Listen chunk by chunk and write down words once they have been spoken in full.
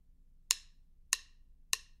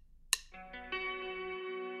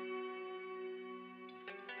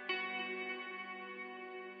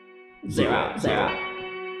0.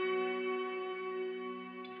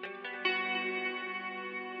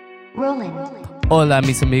 Rolling. Hola,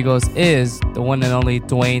 mis amigos, is the one and only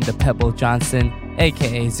Dwayne the Pebble Johnson,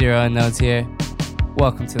 aka Zero Unknowns here.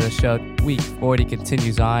 Welcome to the show. Week 40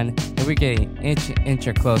 continues on, and we're getting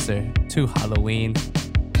inch closer to Halloween.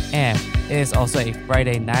 And it is also a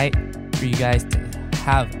Friday night for you guys to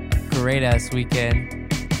have a great ass weekend,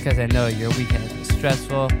 because I know your weekend has been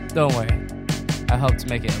stressful. Don't worry, I hope to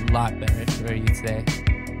make it a lot better for you today.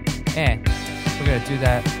 And we're gonna do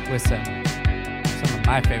that with some of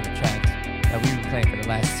my favorite tracks that we've been playing for the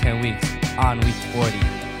last 10 weeks on week 40.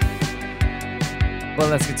 But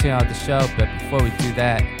let's continue on with the show. But before we do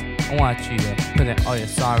that, I want you to put in all your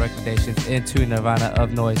song recommendations into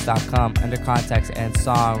nirvanaofnoise.com under contacts and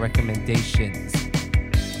song recommendations.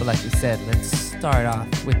 But like we said, let's start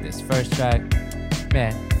off with this first track.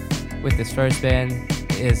 Man, with this first band,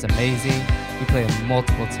 it is amazing. We play it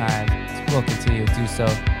multiple times. We'll continue to do so.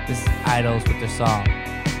 This is Idols with their song,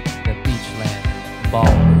 The Beachland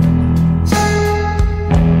Ballroom.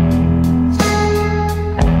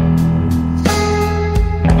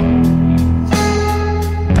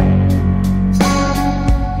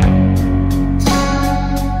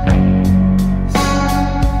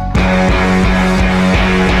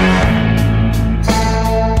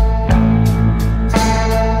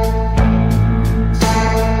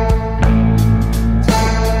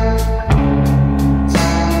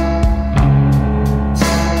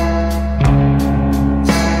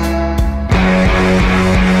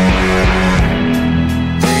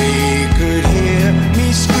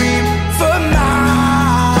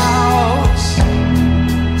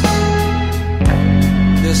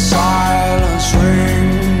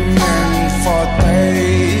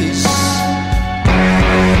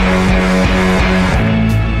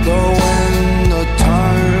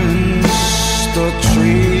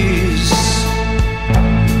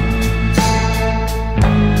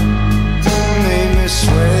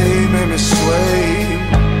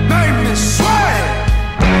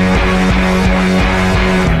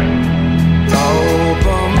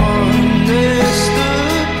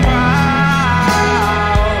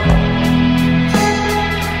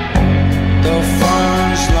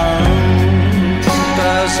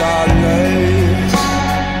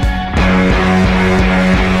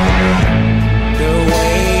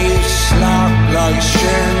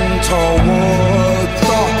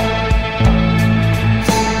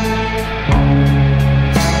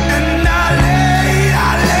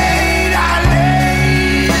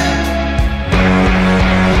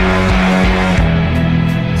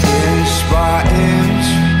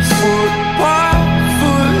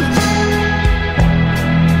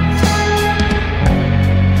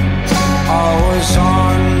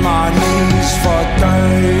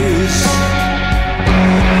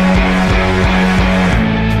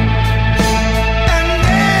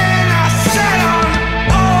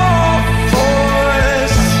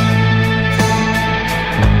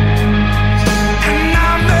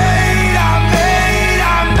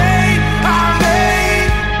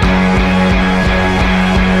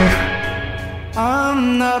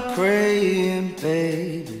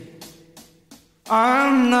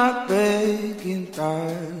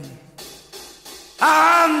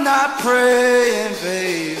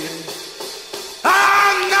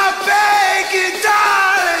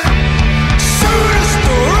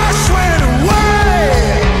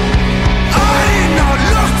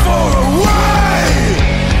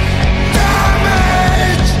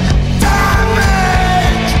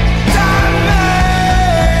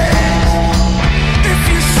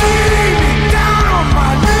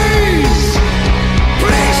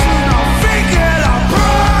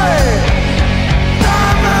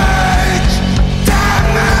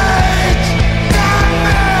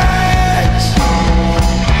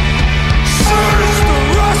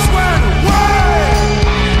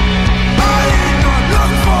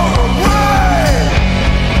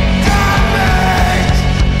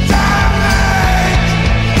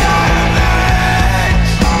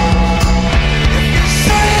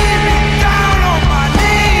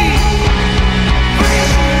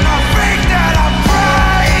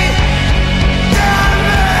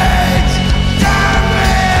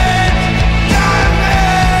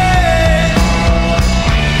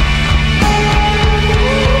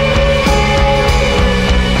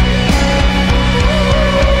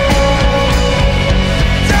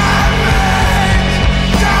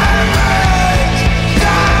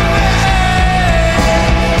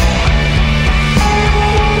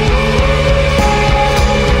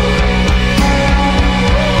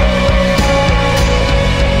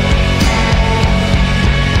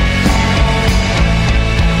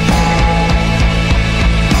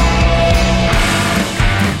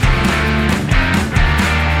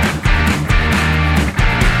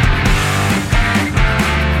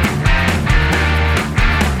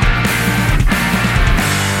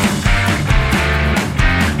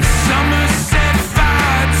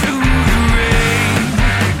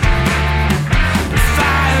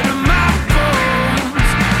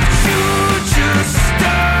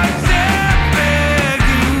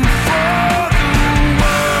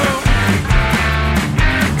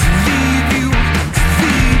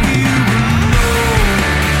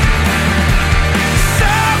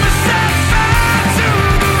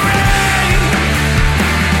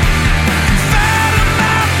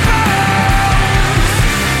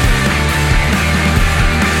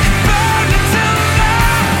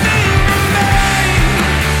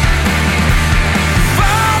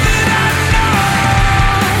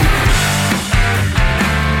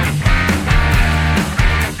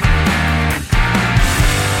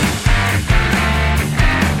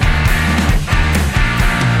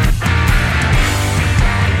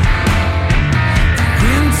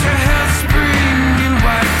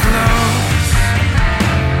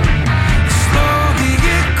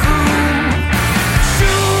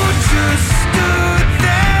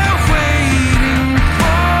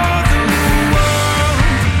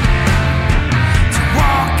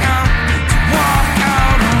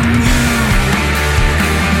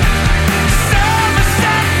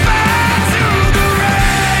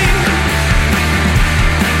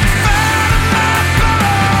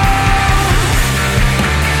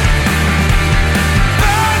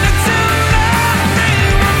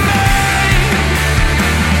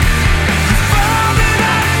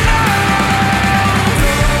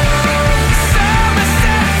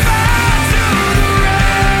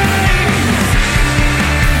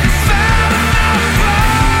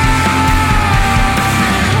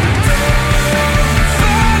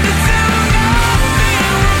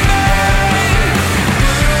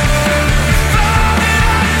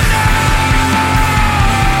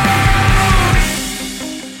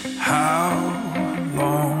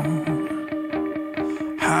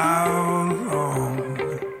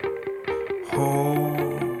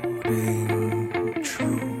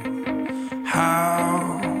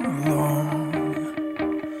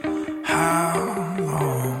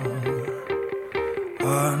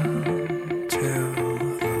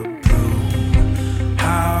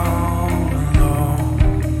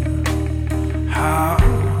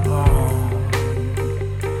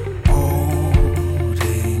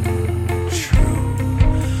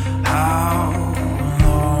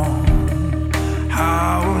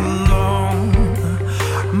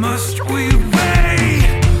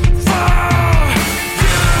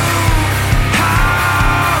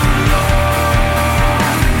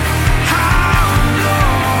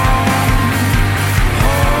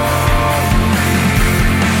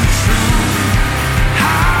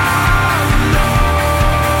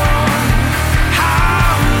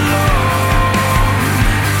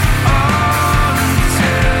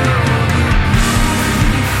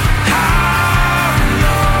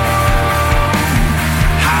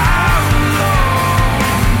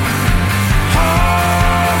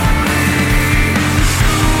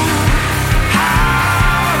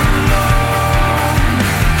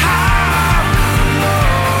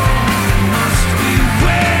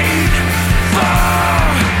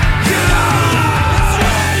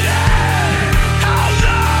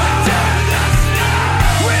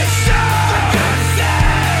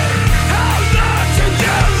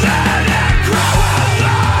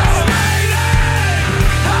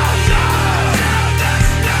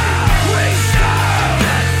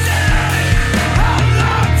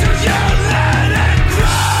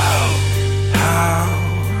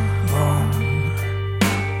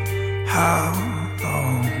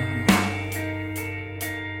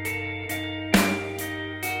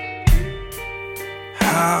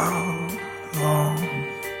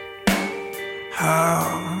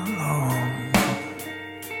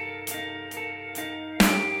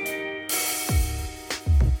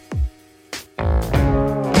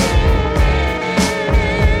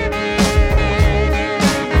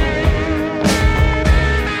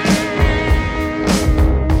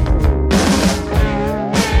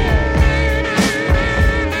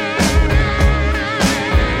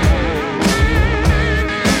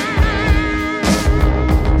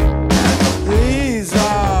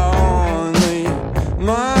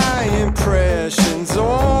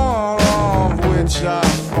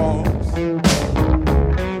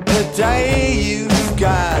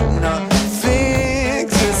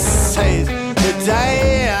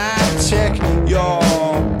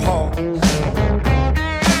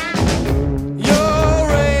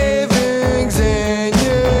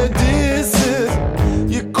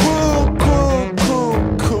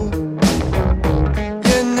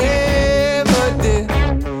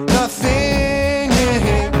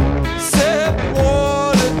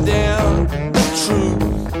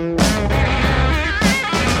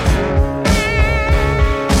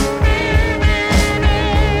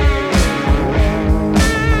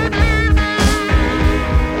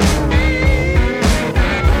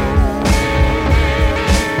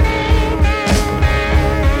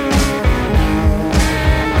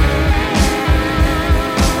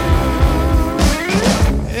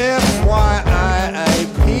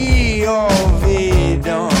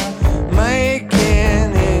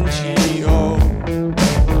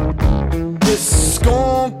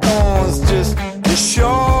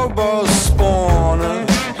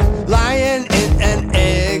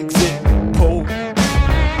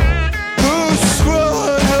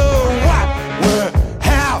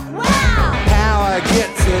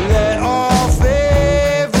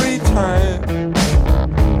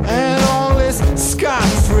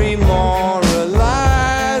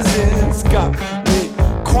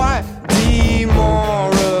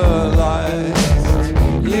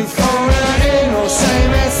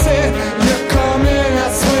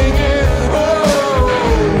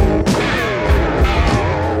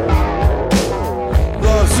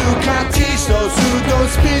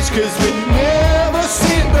 'cause we never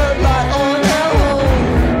see the light on our own.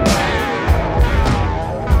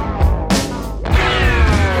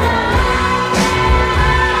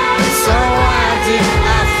 So why do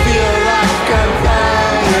I feel like I'm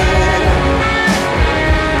dying?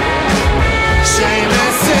 Shame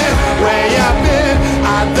and sin, way I've been,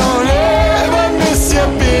 I don't ever miss you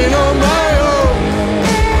being on my own.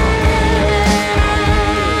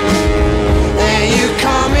 And you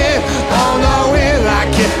come in all knowing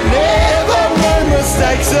like you never made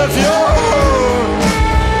mistakes of your own.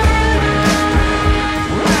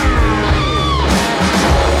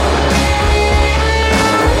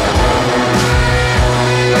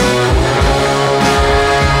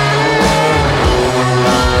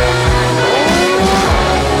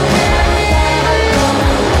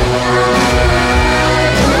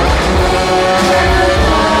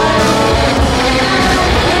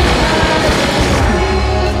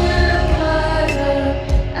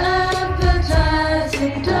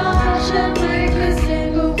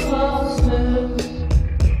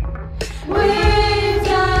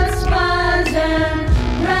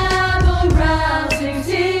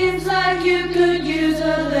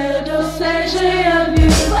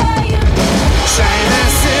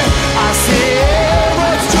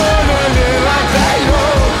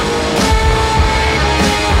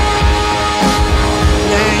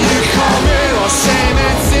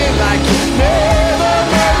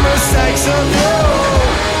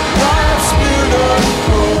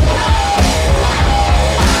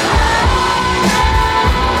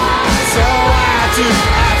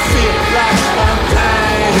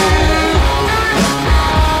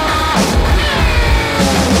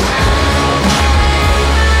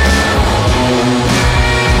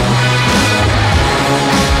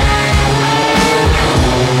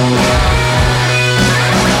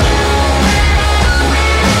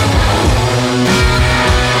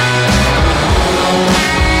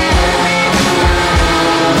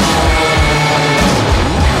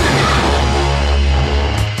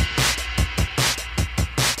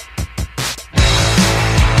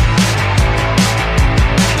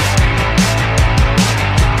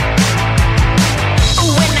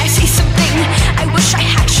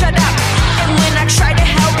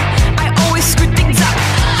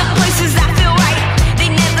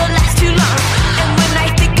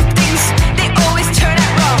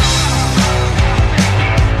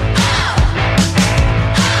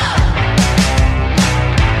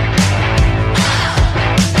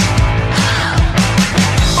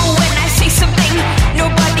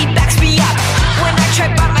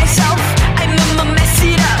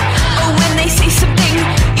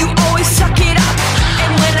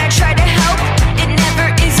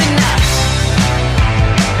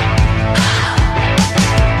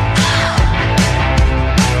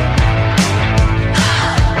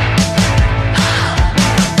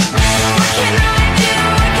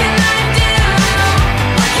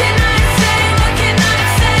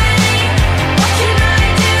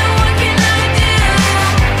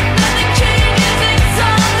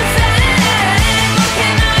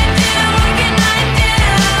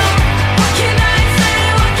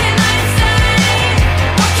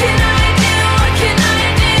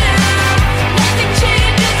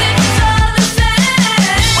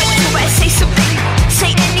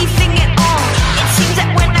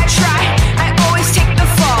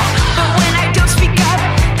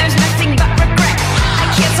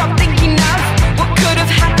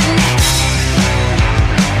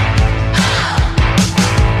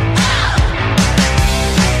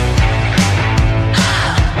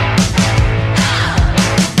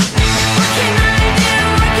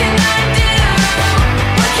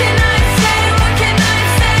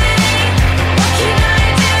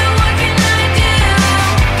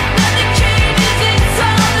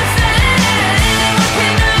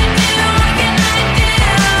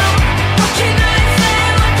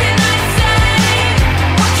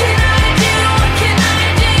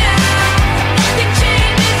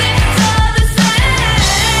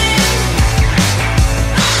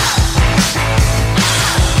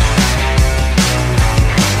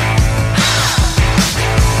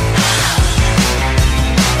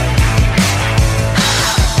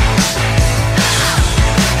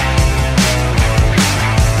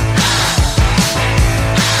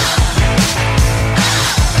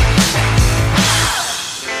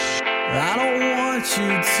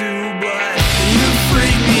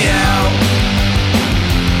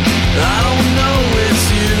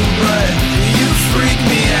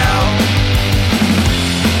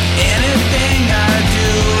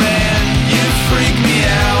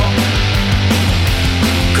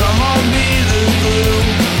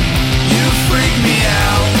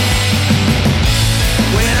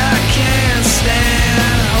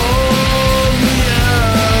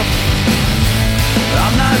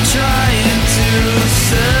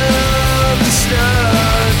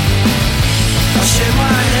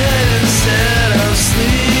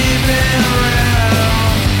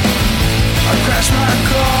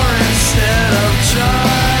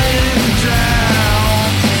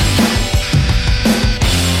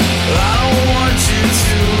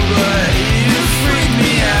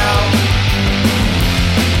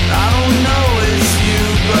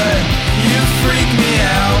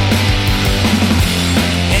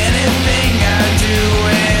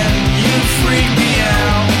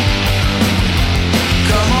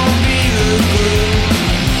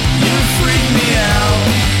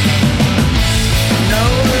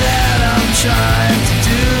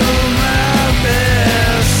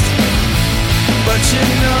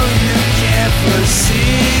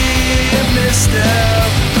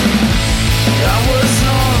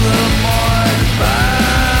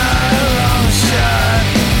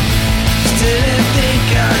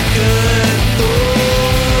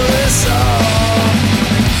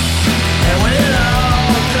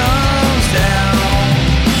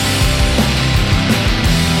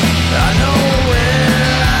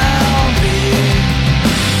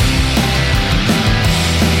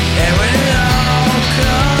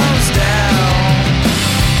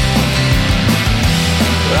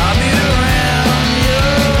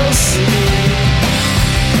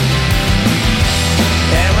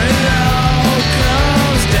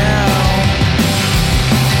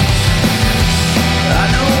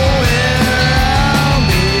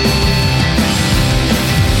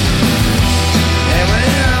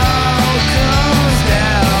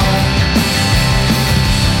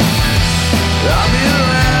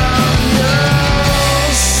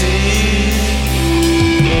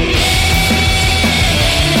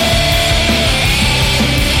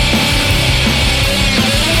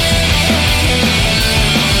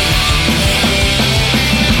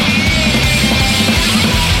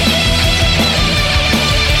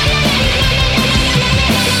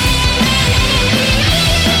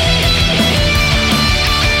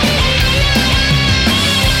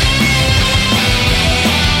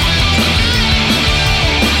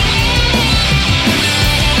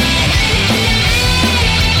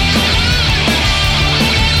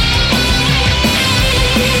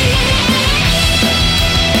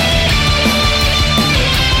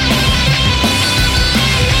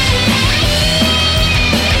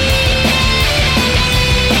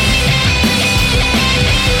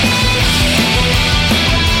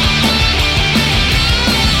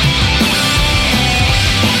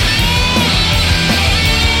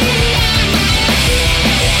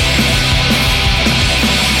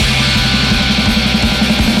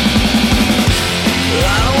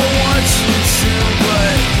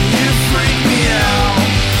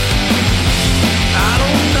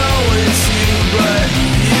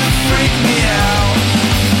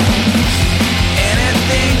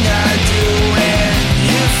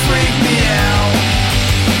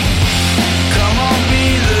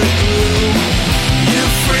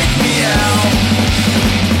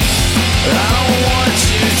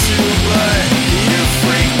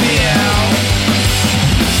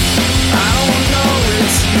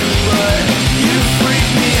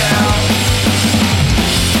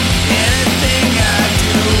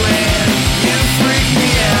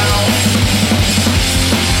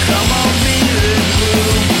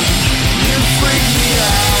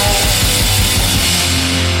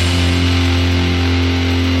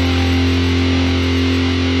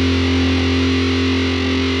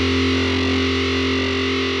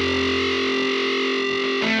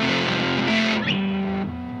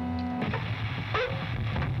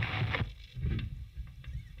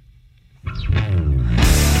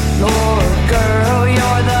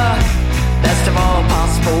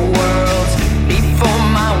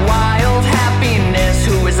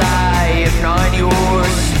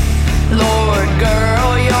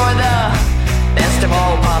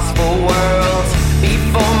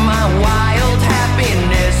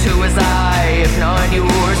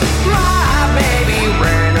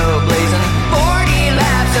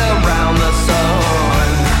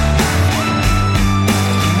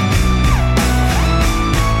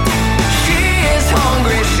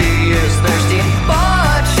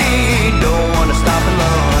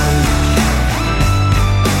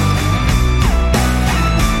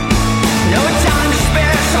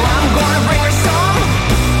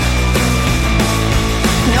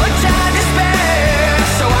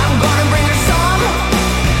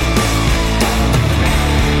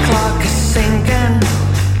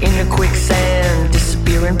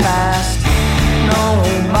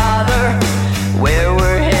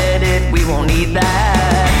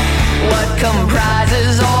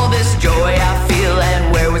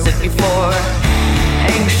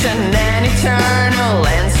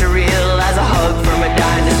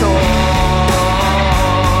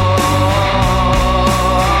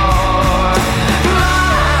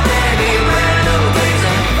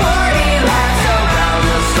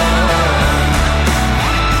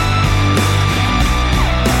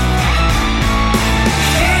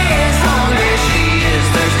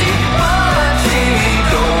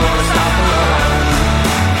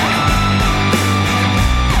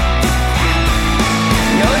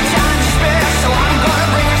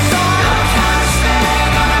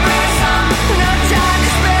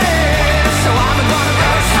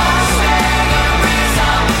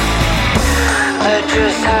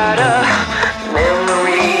 just had a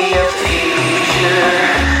memory of the future.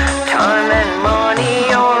 Time and money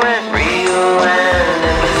aren't real and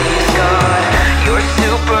empathy's gone. You're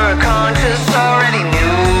super conscious, already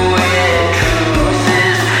knew it. Truth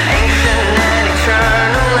is ancient and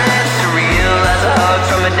eternal and surreal as a hug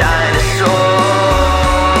from a dinosaur.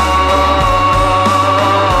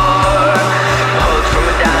 Hug from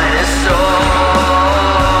a dinosaur.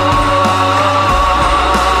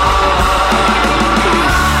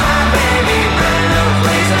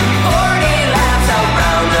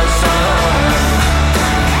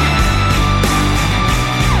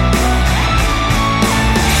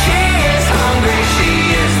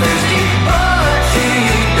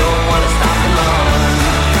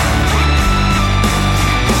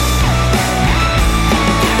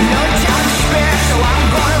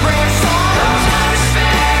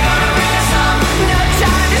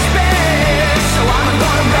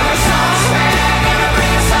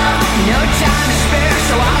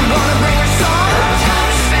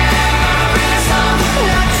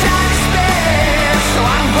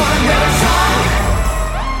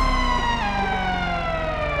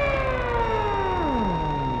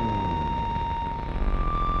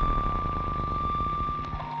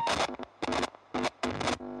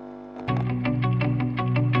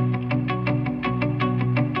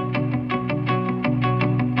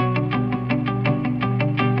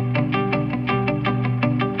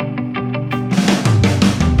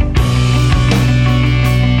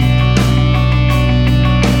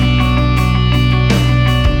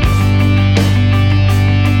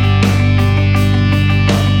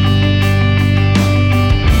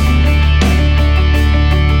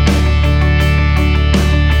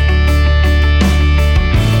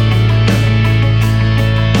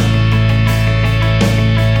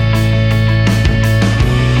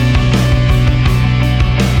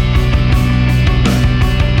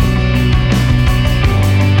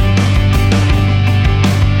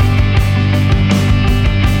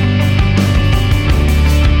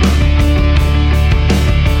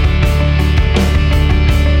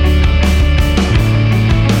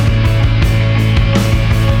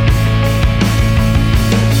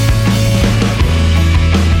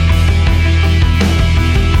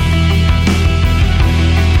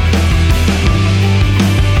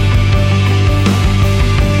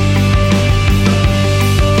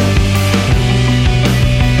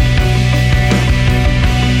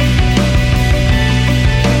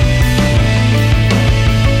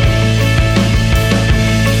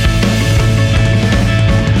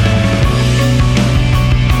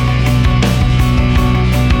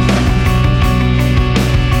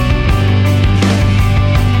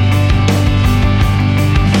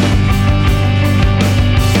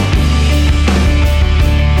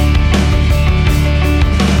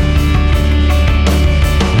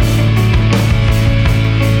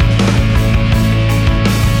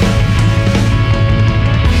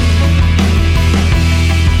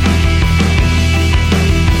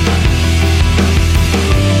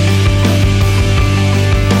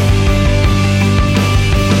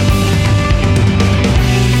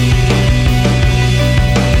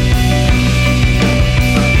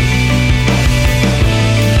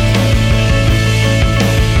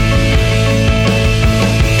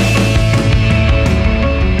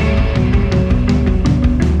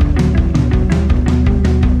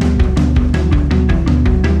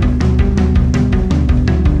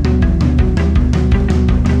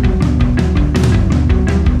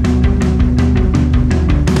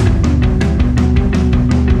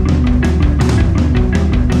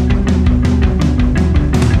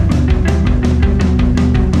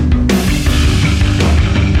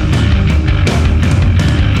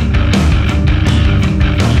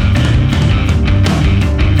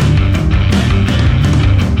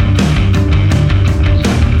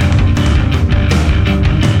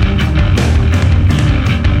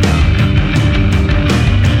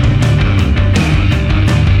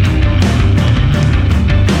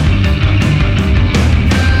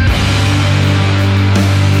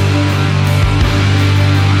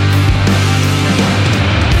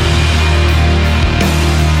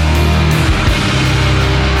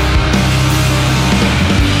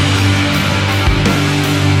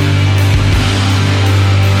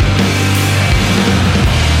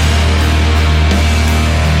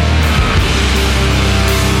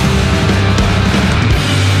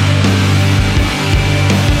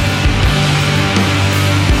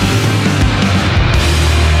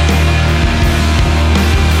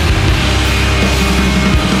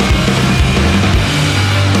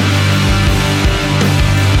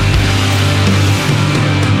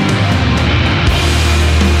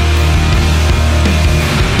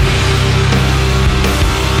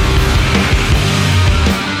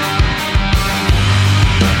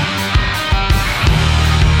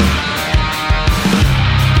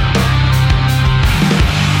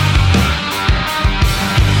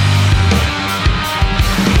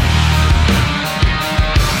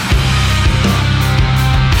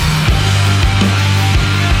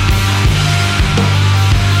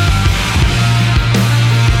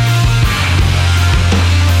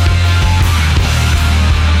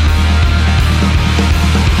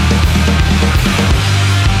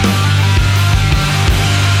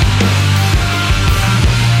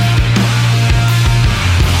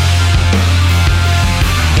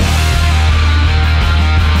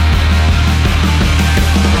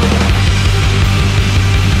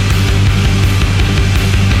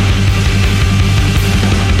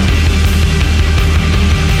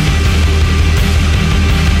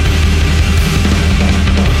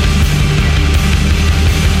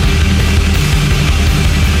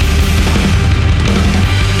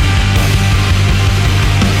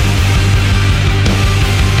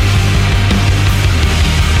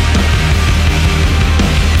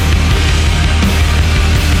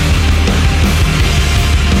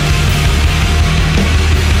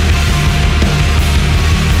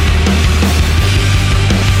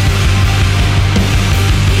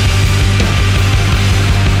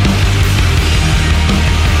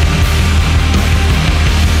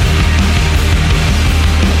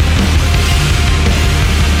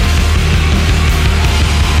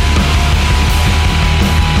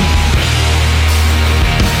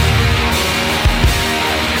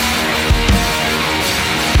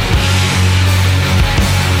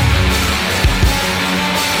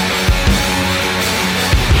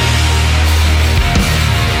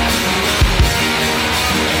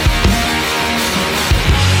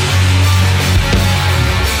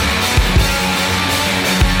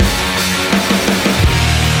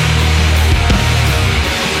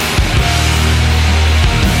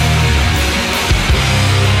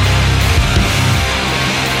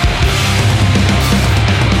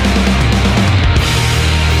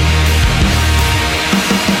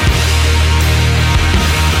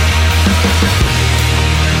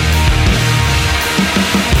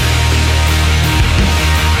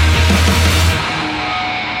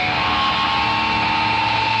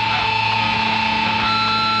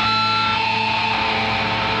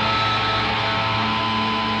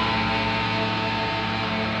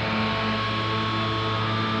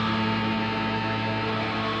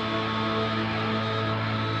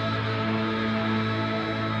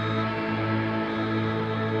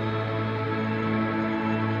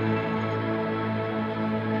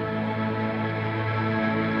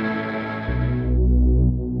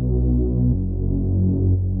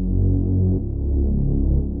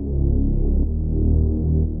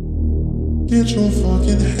 Get your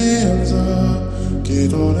fucking hands up.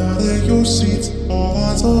 Get on out of your seats. All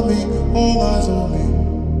eyes on me, all eyes on me.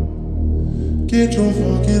 Get your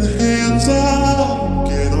fucking hands up.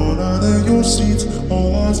 Get on out of your seats.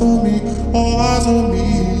 All eyes on me, all eyes on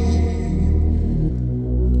me.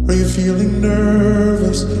 Are you feeling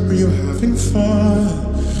nervous? Are you having fun?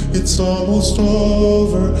 It's almost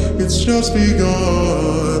over, it's just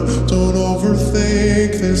begun. Don't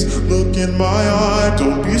overthink this, look in my eye.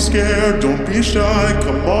 Don't be scared, don't be shy.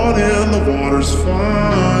 Come on in, the water's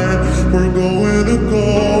fine. We're going to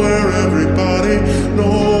go where everybody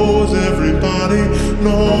knows everybody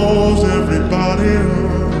knows everybody.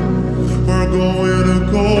 We're going to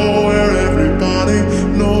go where everybody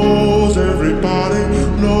knows everybody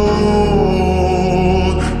knows.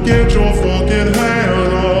 Get your fucking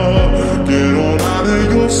hands up. Get on out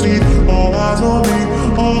of your seat. All eyes on me,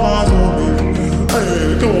 all eyes on me.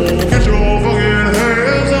 Hey, come on, get your fucking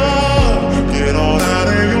hands up. Get on out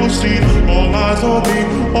of your seat. All eyes on me,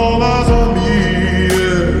 all eyes on me.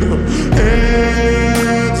 Yeah.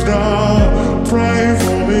 Heads down, pray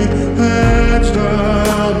for me. Heads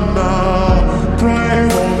down now, pray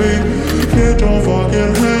for me. Get your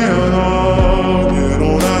fucking hands up. Get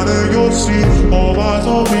on out of your seat. All eyes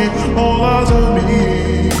on me, all eyes on me.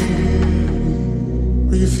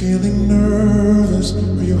 Are you feeling nervous?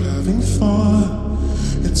 Are you having fun?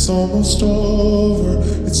 It's almost over,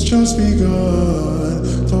 it's just begun.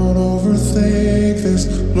 Don't overthink this,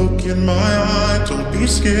 look in my eye. Don't be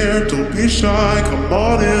scared, don't be shy. Come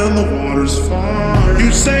on in, the water's fine.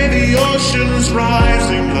 You say the ocean's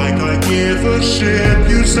rising like I give a shit.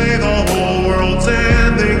 You say the whole world's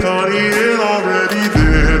ending, honey, it already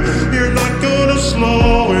did. You're not gonna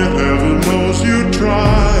slow it, heaven knows you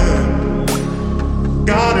tried.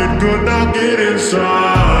 Got it good, now get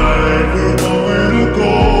inside. We're going to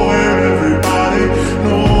go where everybody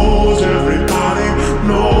knows everybody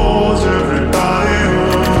knows everybody.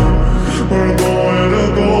 We're going to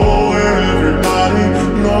go where everybody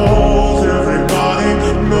knows everybody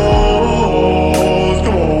knows.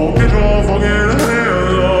 Come on, get your fucking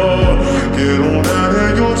hands up. Get on out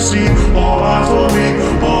of your seat. All eyes on me,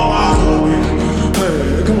 all eyes on me.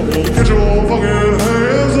 Hey, come on, get your fucking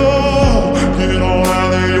hands up. Get on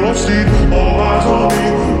out of your seat. All eyes on me,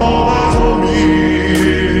 all eyes on me.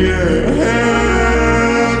 Yeah.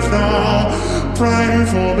 Heads down, pray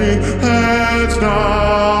for me. Heads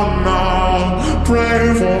down now,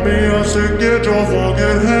 pray for me. I said, get your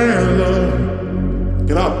fucking hands up.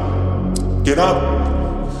 Get up, get up.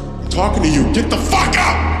 I'm talking to you. Get the fuck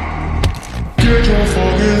up. Get your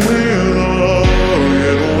fucking hands up.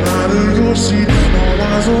 Get on out of your seat. All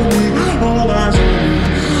eyes on me, all eyes on me.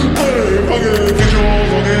 Hey, fucking get your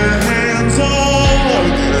fucking hands up.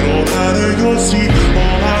 Get on out of your seat.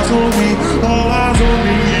 All eyes on me, all eyes on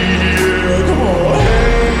me. Yeah, come on.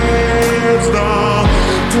 Heads down,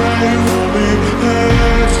 pray for me.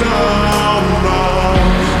 Heads down now,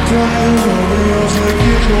 pray for me. I said,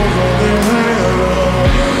 get your fucking hands up.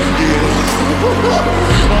 Yeah.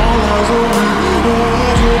 All eyes on me, all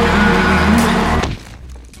eyes on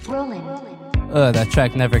me. That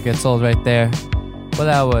track never gets old right there. Well,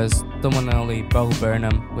 that was the one and only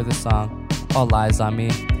Burnham with the song All Eyes on Me.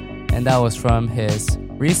 And that was from his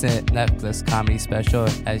recent Netflix comedy special.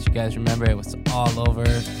 As you guys remember, it was all over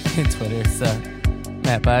in Twitter. So,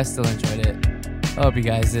 man, but I still enjoyed it. I hope you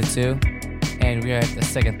guys did too. And we are at the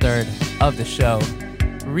second third of the show,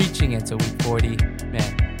 reaching into week 40.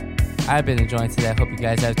 Man, I've been enjoying today. I hope you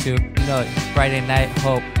guys have too. You know, Friday night,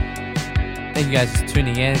 hope. Thank you guys for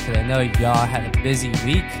tuning in, because I know y'all had a busy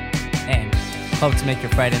week. And hope to make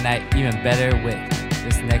your Friday night even better with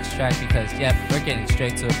this next track, because, yep, we're getting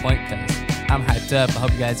straight to the point, because I'm hyped up. I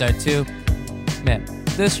hope you guys are too. Man,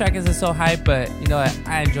 this track isn't so hype, but you know what?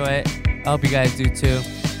 I enjoy it. I hope you guys do too.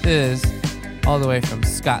 This is all the way from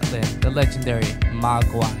Scotland, the legendary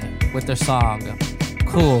Mogwai, with their song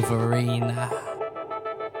Coolverine.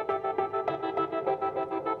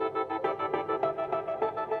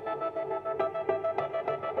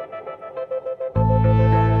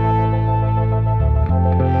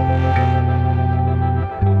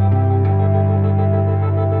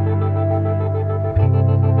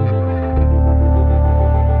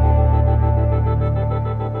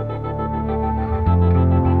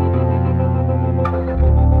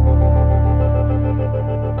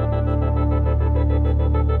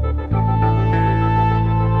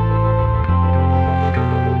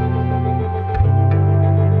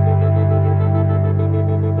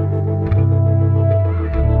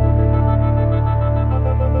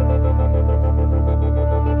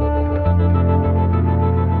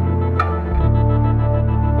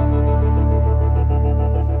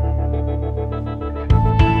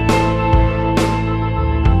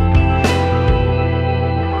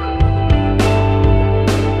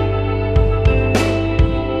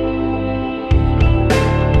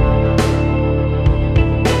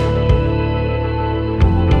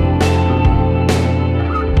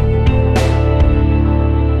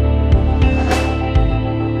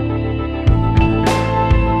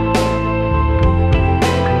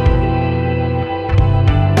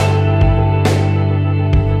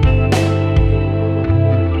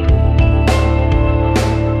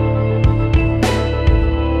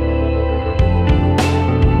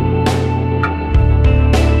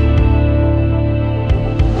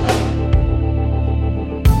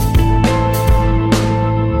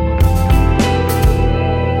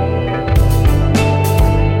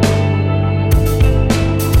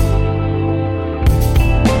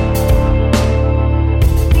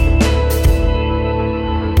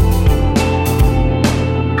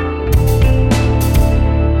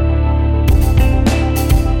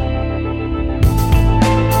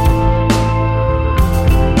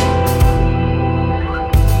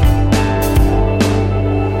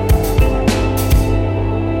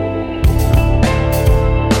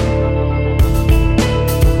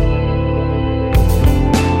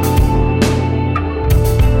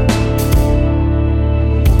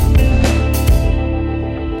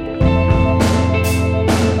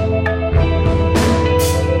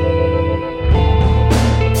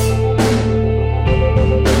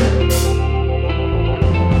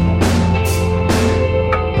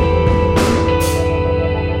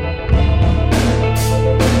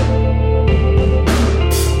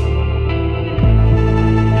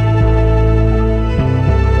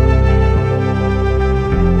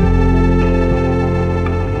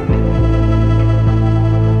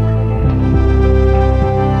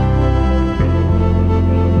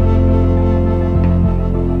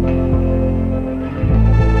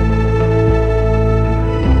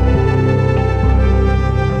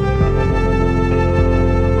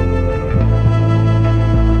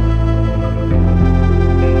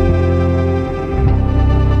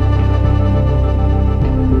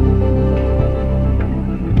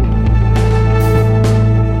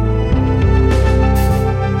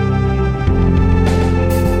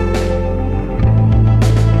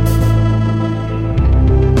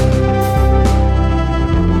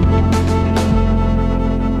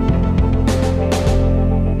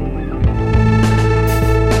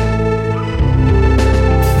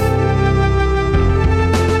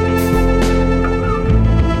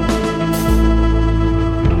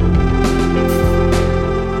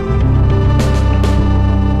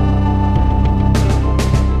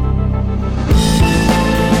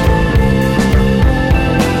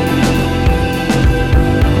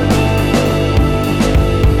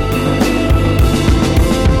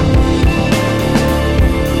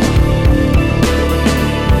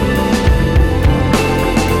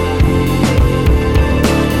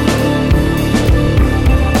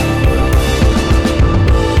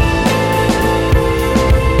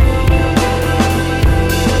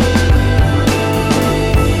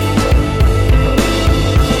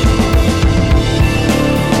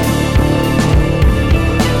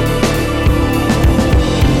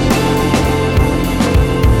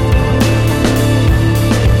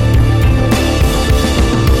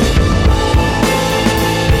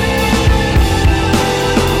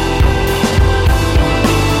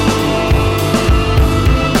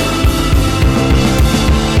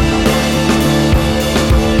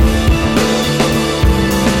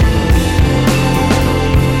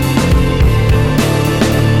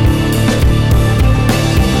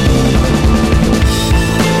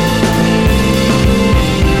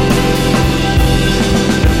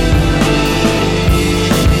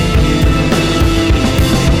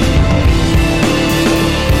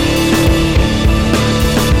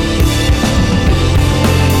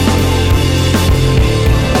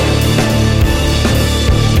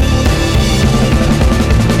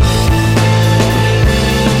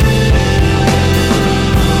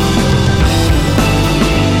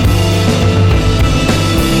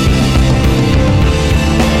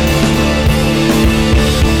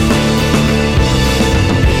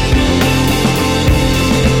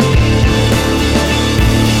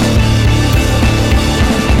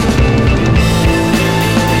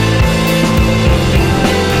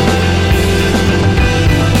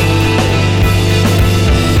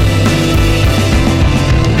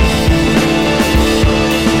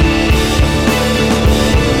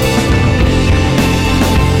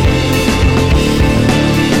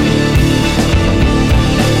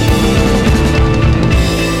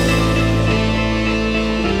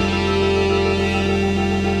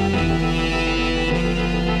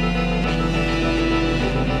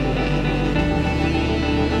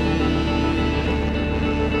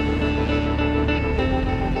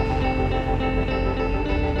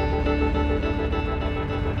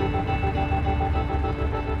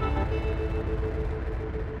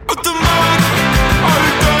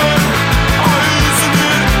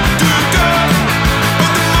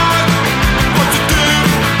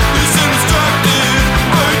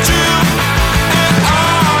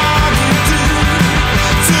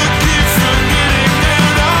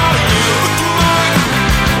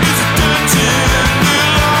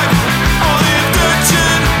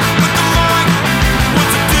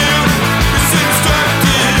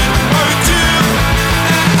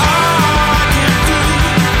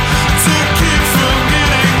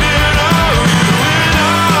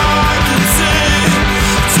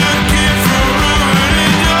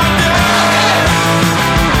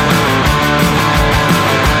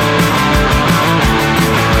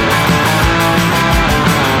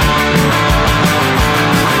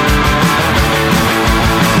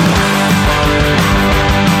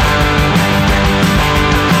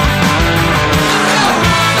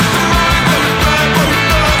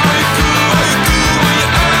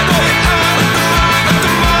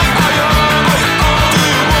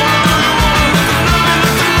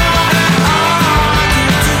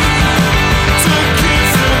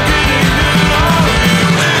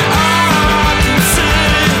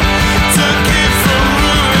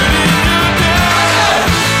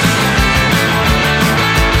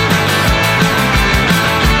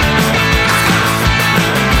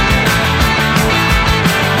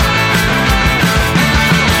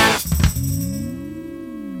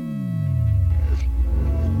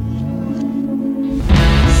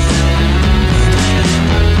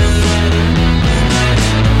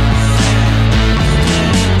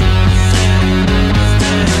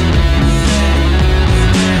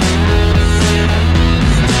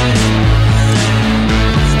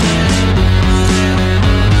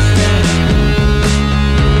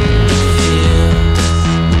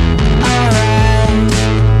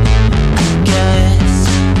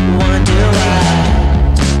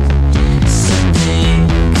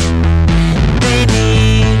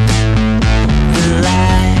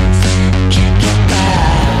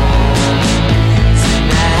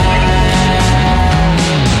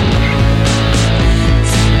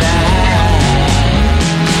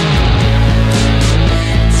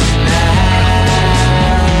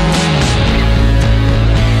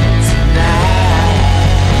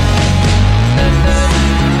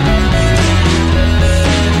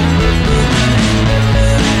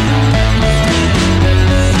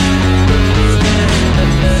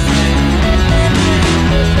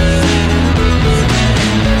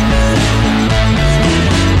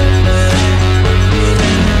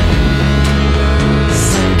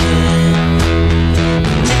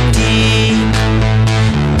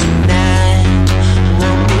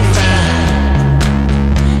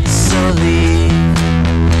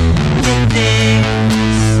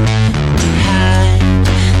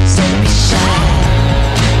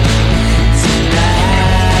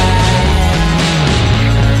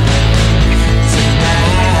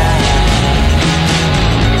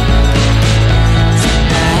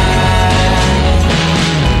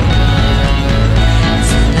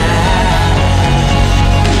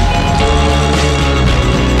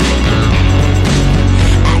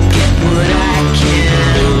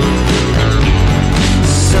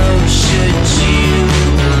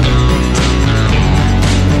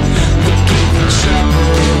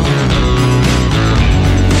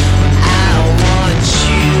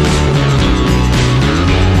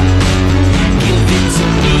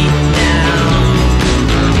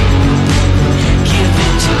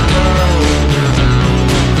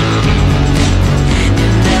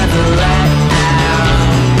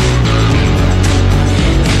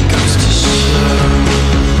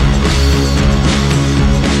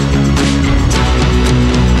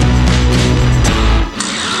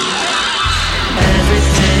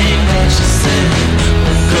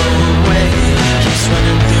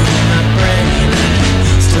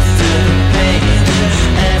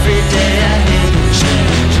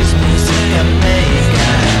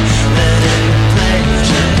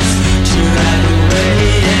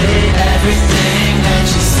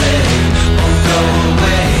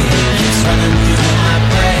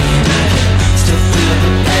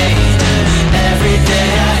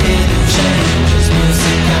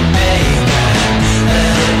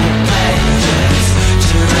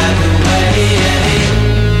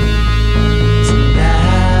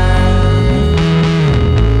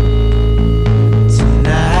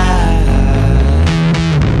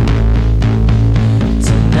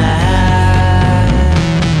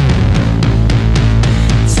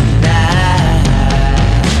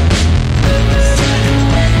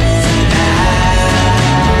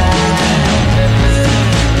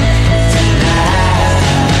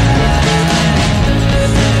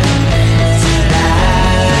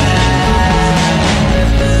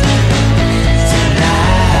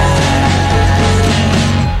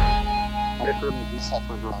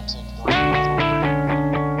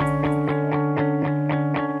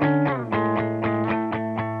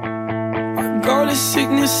 Got a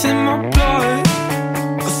sickness in my blood.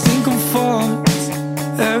 I think I'm fucked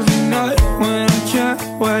every night when I can't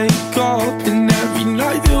wake up. And every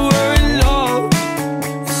night that we're in love,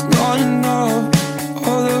 it's not enough.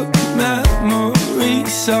 All the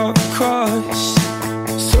memories are crushed.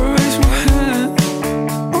 So raise my hand,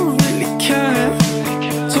 I really can't.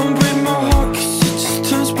 Don't break my heart, 'cause it just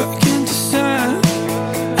turns back into sand.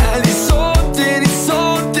 And it's something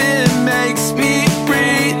that makes me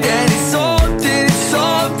breathe. And it's something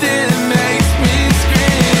that makes me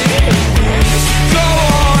scream. Go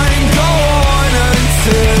on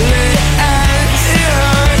until it ends. It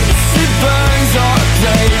hurts, it burns, I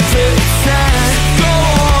play pretend. Go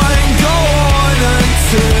on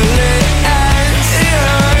until it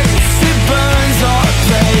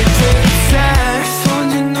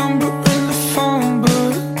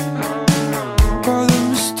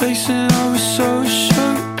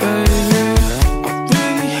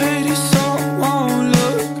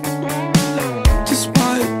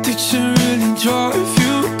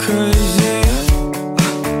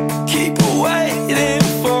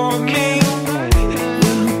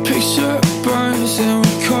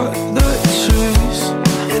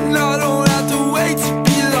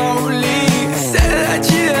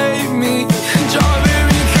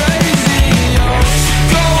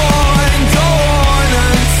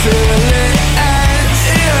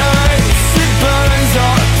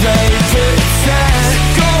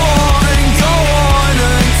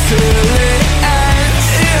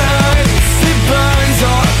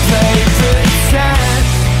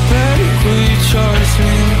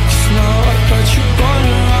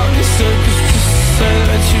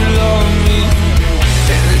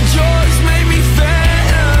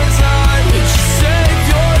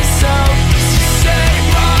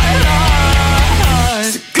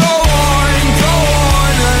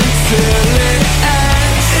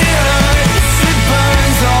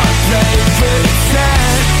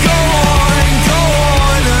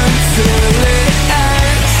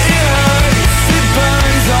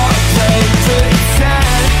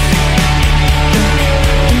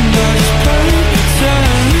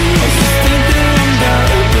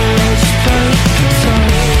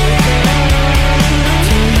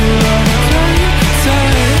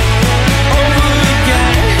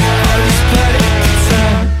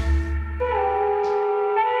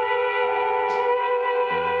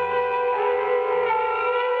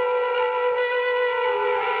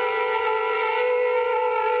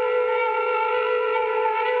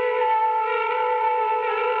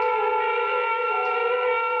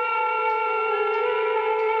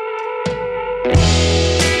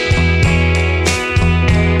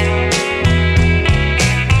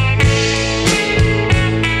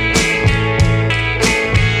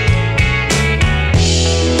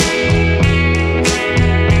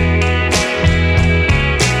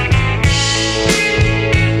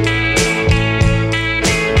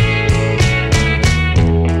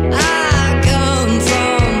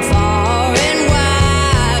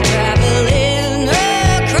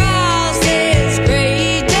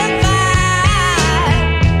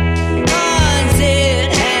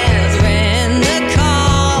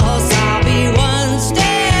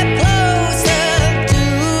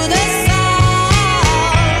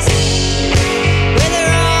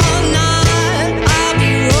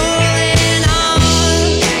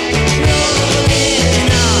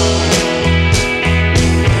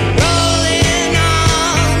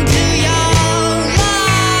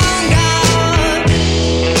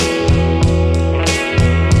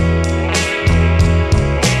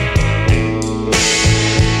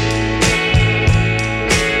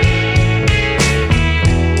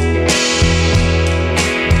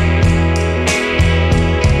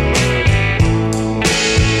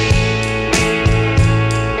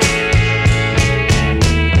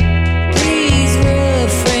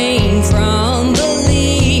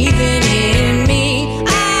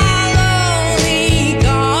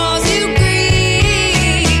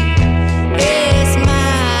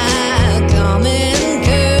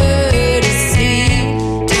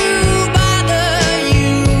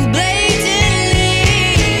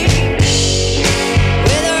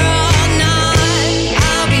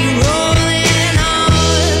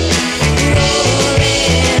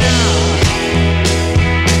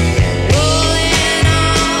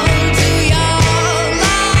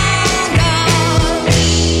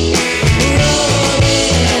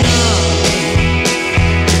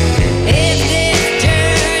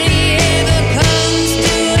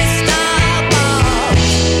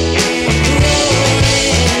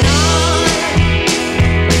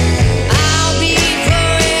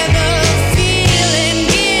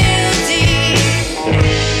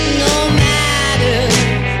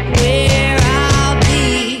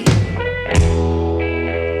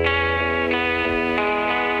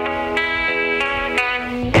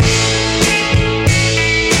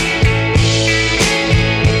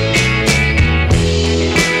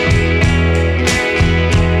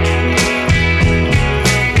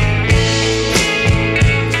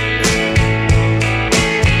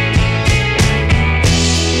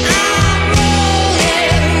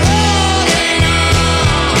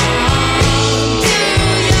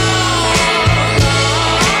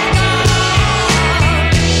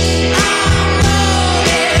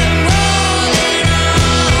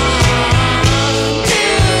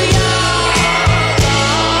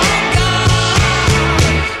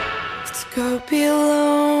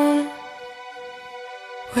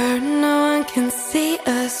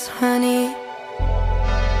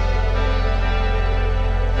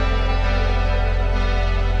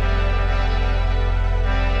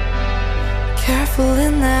careful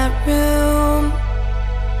in that room.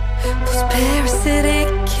 Those parasitic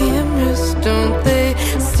cameras, don't they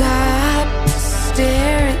stop to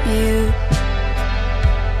stare at you?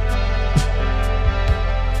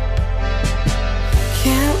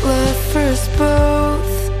 Can't love first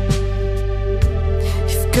both.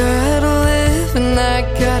 You've gotta live and I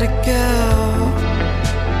gotta go.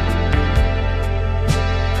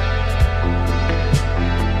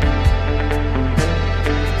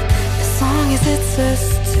 It's us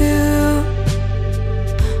two.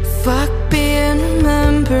 Fuck being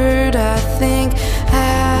remembered. I think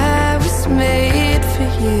I was made for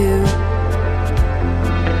you.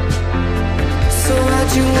 So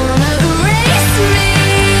why'd you wanna erase me?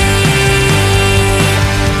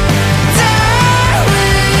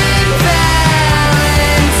 Darling Valentine,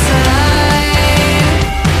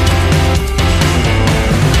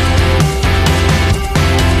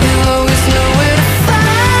 you'll always know where to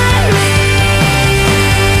find me.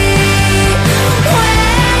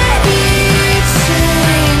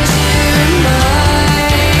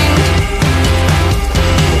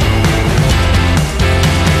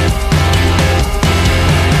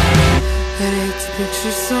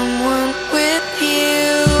 Picture someone with you.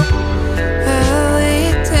 I lay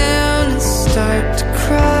down and start to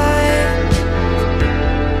cry.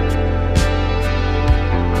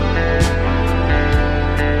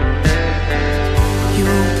 You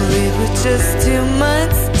won't believe what just 2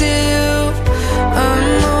 months do. I'm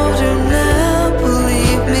older now,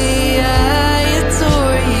 believe me, I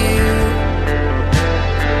adore you.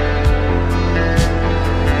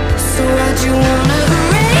 So why'd you wanna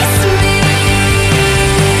erase me?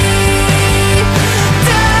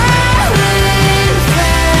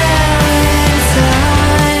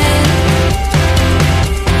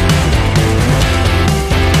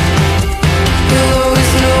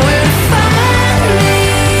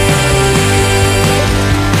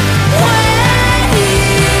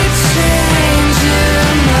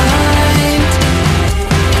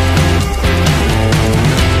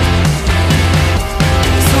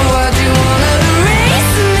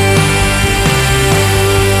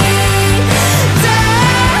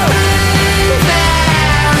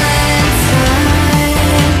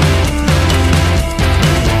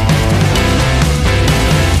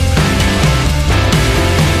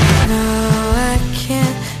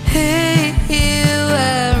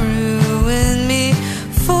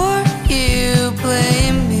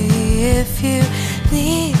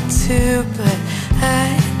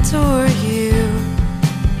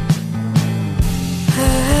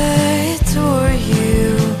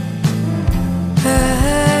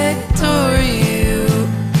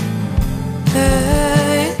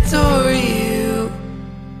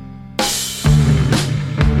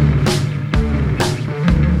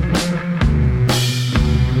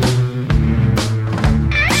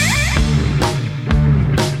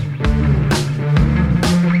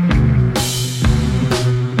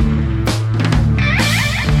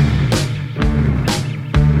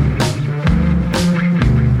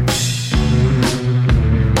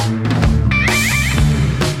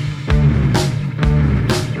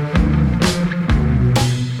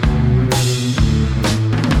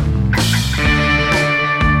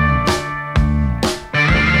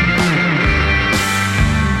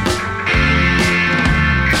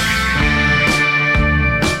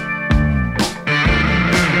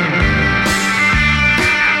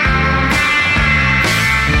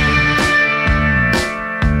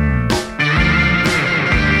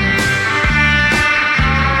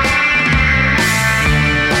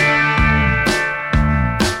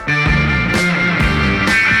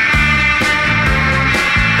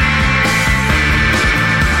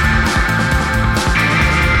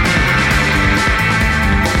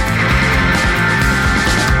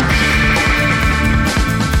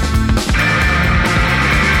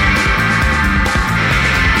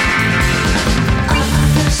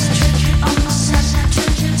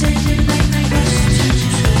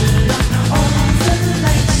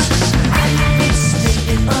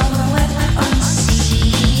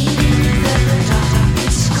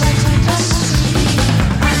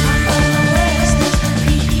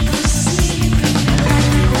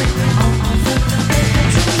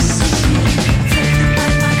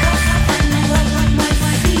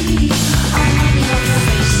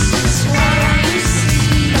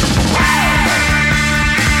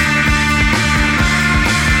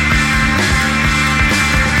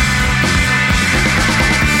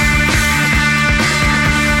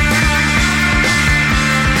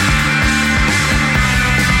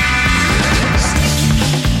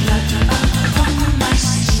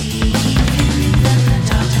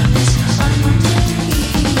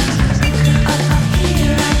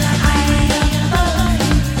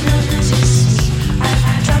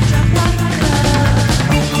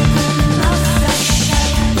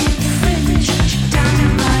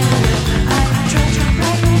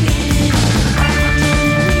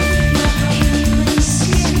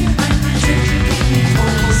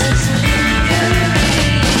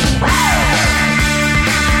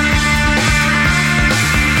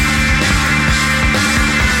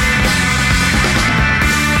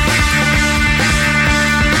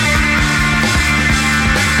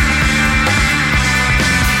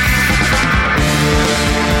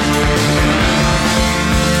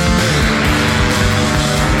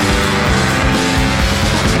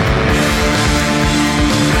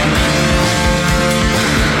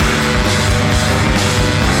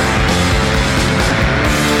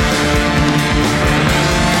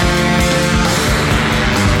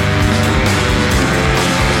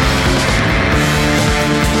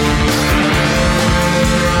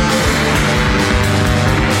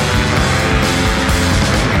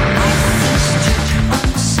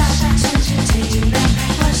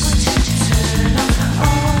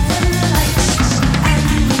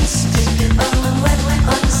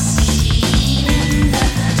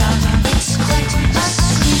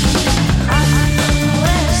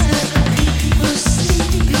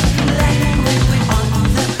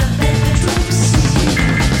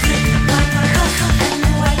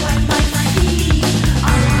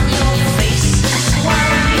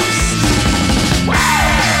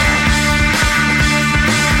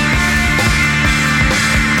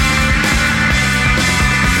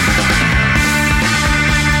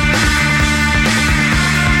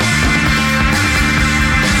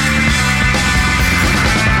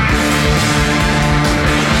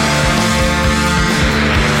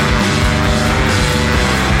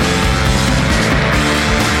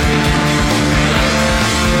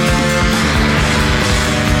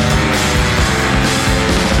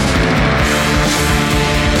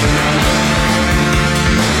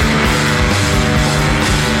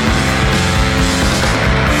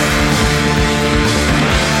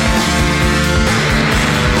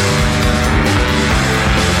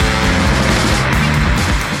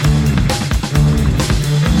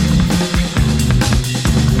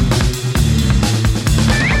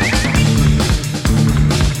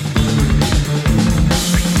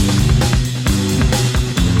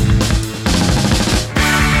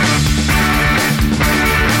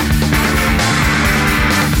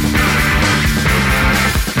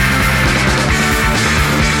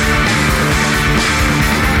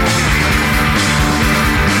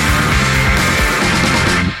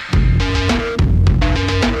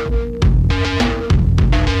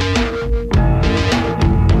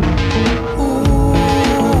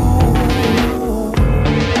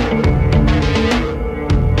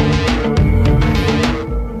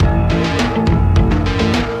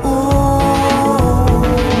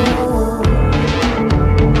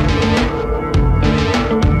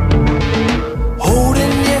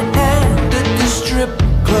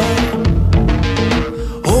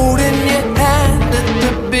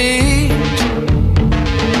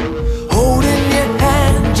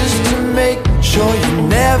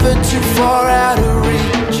 never too far out of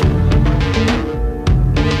reach.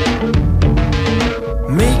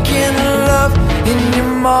 Making love in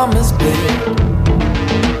your mama's bed,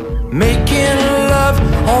 making love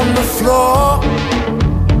on the floor,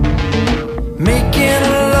 making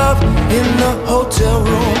love in the hotel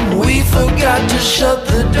room. We forgot to shut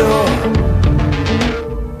the door.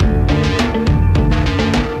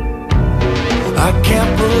 I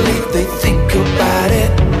can't believe they think about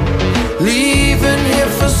it, leaving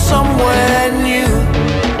here for somewhere new.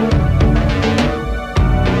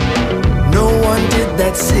 No one did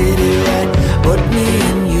that city right but me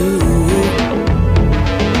and you.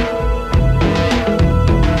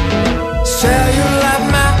 Cellular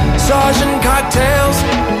massage and cocktails,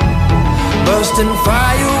 bursting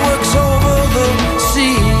fireworks over the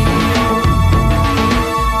sea.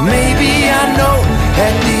 Maybe I know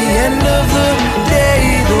at the end of the day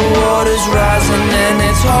the water's rising and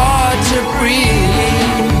it's hard to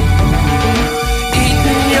breathe.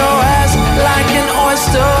 Eating your ass like an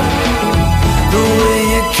oyster, the way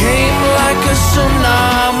you came like a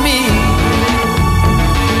tsunami.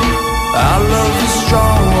 Our love is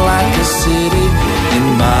strong like a city in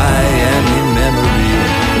Miami memory.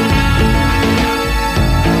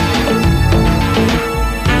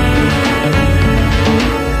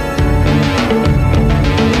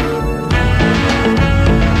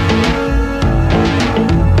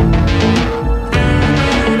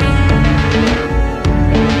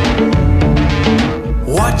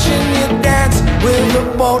 Watching you dance with a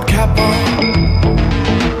bald cap on,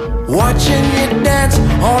 watching you dance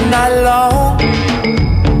all night long,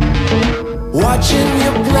 watching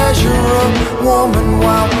you pleasure a woman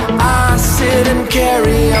while I sit and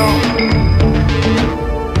carry on.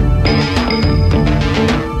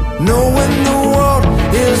 Knowing the world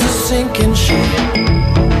is a sinking ship,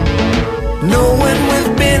 knowing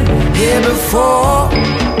we've been here before,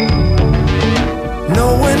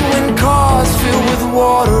 knowing when cars fill with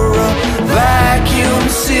water, a vacuum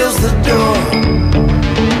seals the door.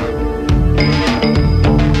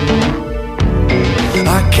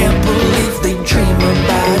 I can't believe they dream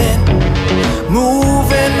about it,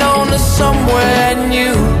 moving on to somewhere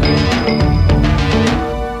new.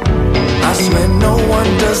 I swear no one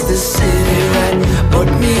does this city right but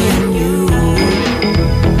me and you.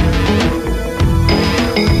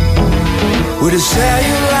 With a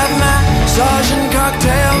cellular massage and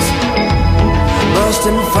cocktails,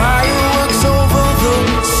 bursting fireworks over the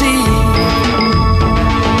sea.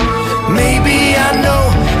 Maybe I know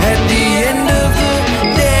at the end of the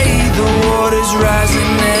day the water's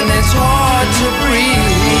rising and it's hard to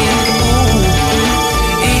breathe. Ooh.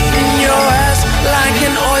 Eating your ass like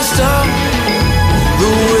an oyster,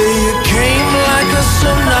 the way you came like a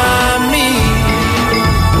tsunami.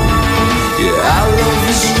 Yeah, our love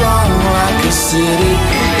is strong like a city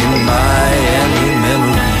in Miami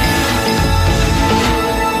memory.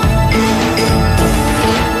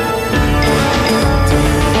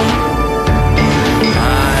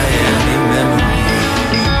 Miami memory.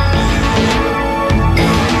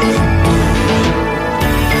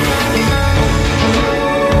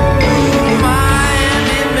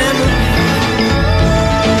 Miami memory.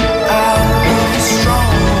 Our love is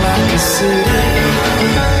strong like a city.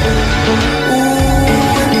 Ooh,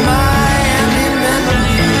 in Miami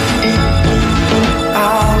memory.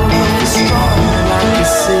 Our love is strong like a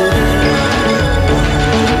city.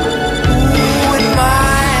 Ooh, in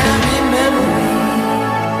Miami memory.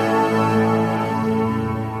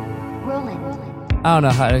 I don't know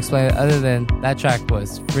how to explain it other than that track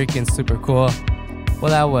was freaking super cool.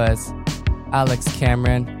 Well, that was Alex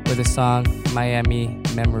Cameron with the song Miami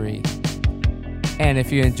Memory. And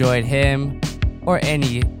if you enjoyed him or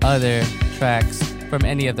any other tracks from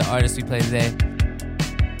any of the artists we played today,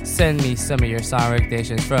 send me some of your song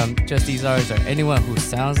recommendations from just these artists or anyone who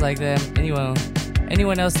sounds like them,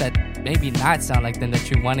 anyone else that maybe not sound like them that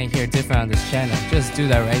you want to hear different on this channel. Just do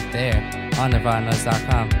that right there on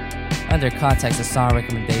NirvanaNoise.com under contacts and song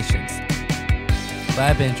recommendations. But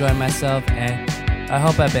I've been enjoying myself, and I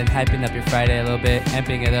hope I've been hyping up your Friday a little bit,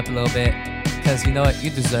 amping it up a little bit, because you know what, you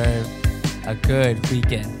deserve a good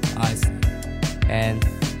weekend, honestly. And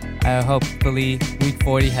hopefully week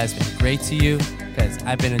 40 has been great to you, because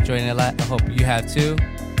I've been enjoying it a lot. I hope you have too.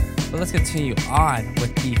 But let's continue on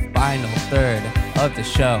with the final third of the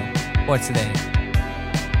show for today,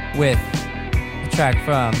 with a track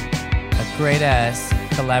from a great ass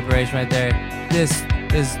collaboration right there. This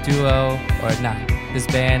duo, or not, this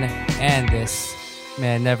band and this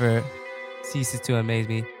man never ceases to amaze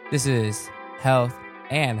me. This is Health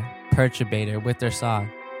and Perturbator with their song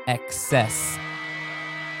Excess.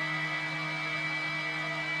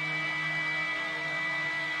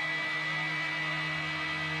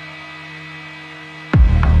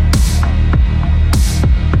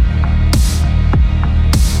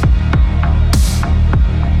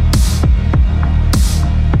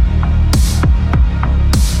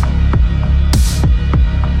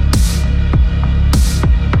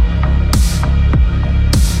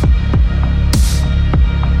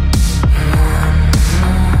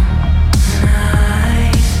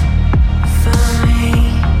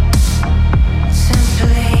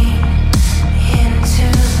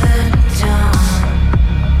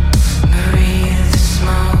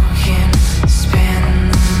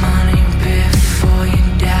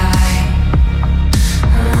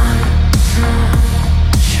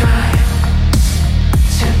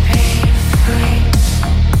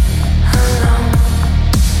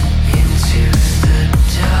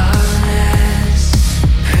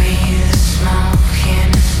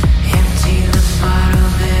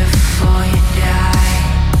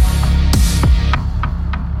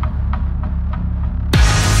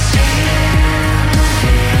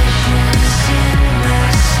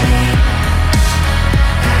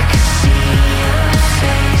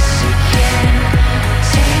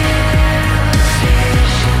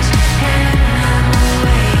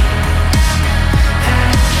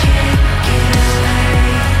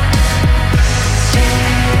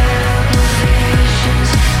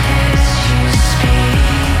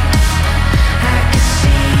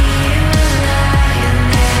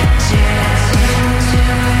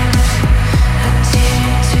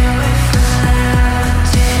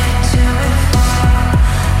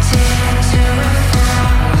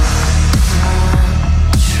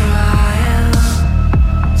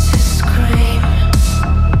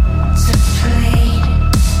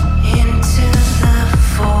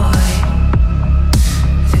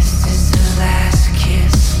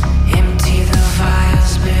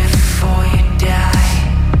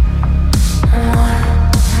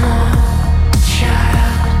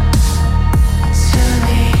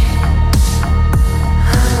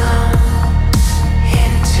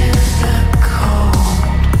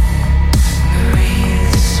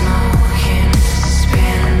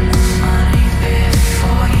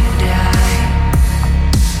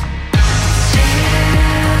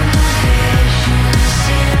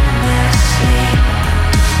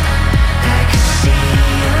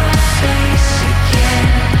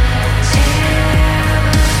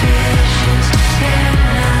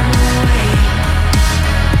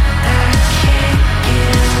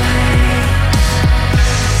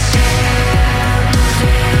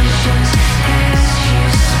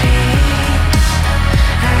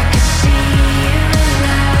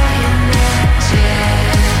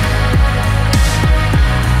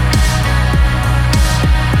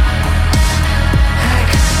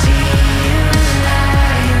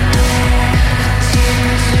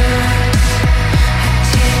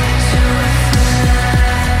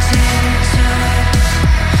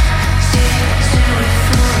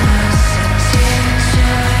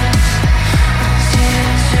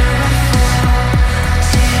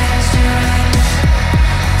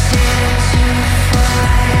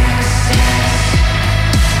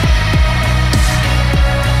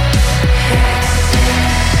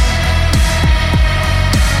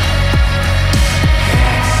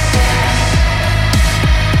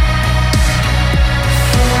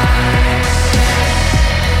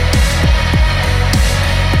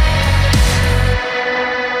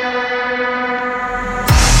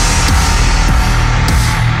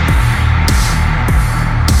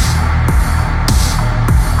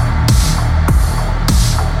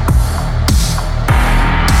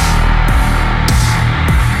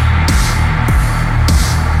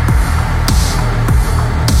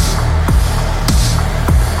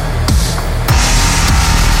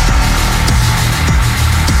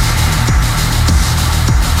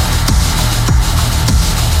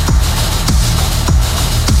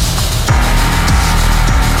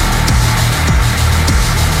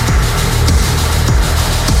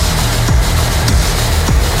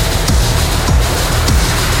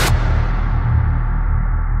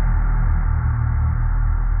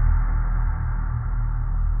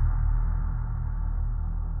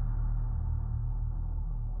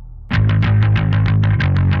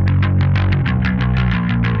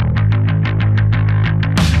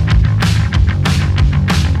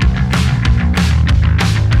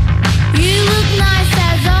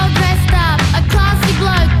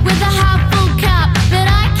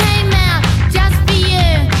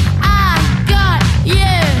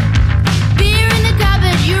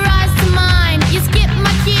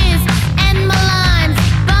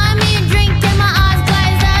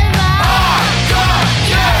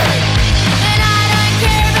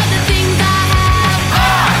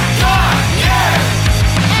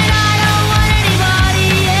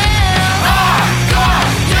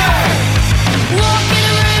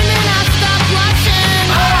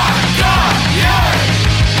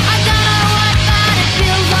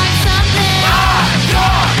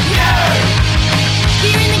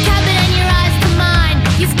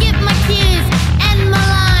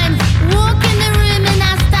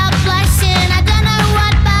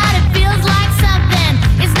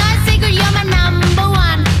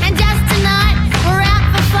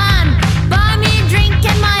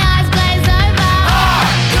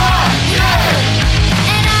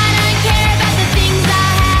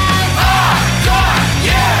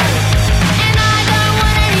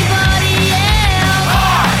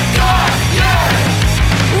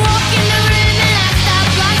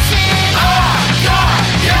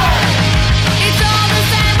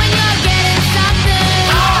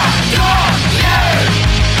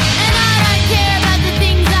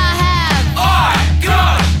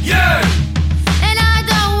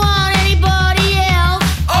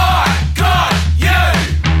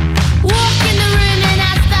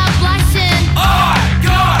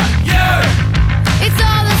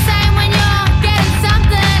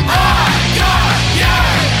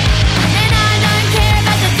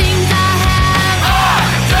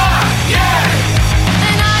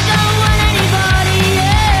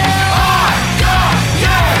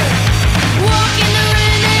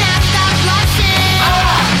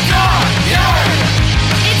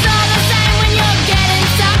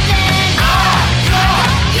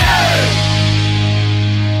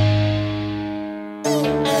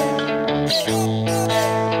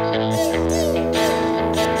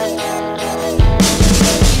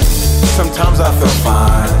 Sometimes I feel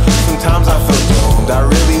fine, sometimes I feel doomed. I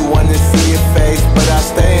really wanna see your face, but I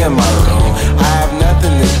stay in my room. I have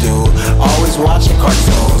nothing to do, always watching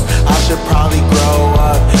cartoons. I should probably grow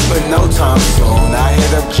up, but no time soon. I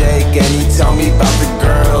hit up Jake and he tell me about the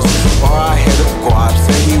girls, or I hit up Guap,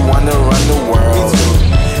 say he wanna run the world.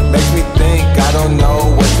 Makes me think I don't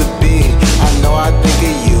know what to be. I know I think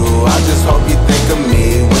of you, I just hope you think of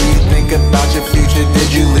me. When you think about your future, did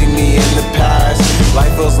you leave me in the past?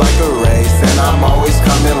 Life feels like a race and I'm always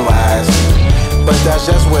coming last, but that's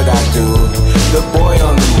just what I do. The boy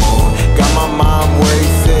on the moon got my mom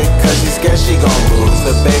worried sick, cause she scared she gon' lose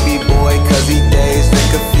the baby boy, cause he dazed and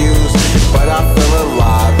confused. But I feel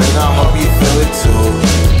alive and I hope you feel it too.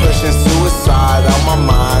 Pushing suicide out my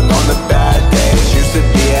mind on the bad days. Used to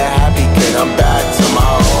be a happy kid, I'm back to my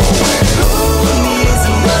old ways. Who needs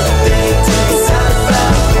another thing to be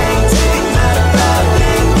satisfied? Not a bad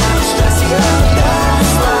thing, not stressing out.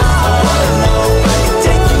 That's why I wanna know if I can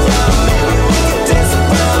take you out. Maybe we can dance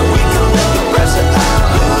around, we can let the pressure out.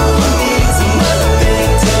 Who needs another thing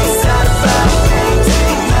to be satisfied?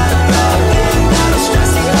 Not a bad thing, not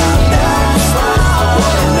stressing out. That's why I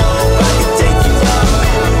wanna know if I can take you out.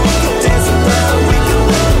 Maybe we can dance around, we can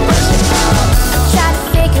let the pressure out. I'm trying to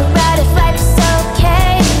figure out if life is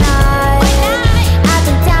okay tonight. I've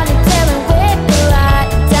been down and dealing with a lot,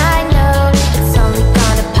 and I know it's only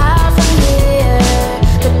gonna pile from here.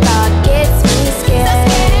 The thought gets me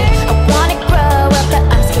scared. I wanna grow up, but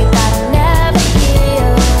I'm scared that I'll never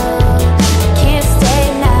heal. I can't stay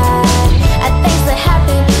mad at things that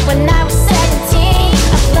happened when I was 17.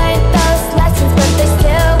 I've learned those lessons, but they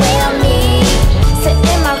still weigh on me. Sit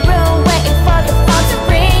in my room waiting for the phone to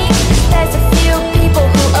ring. There's a few people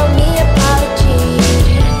who owe me apologies,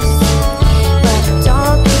 but I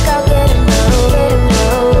don't think I'll get a no.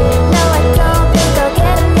 No, I don't think I'll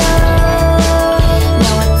get a no.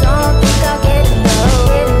 No, I don't think I'll get a no.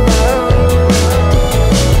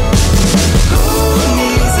 Who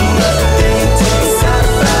needs another thing to be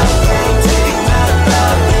satisfied? Not a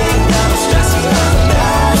bad thing, not stressing out.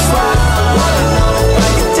 That's why I wanna know if I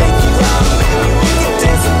can take you out. Maybe we can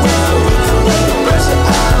dance around, we can let the pressure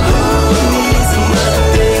out. Who needs another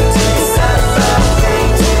thing to be satisfied?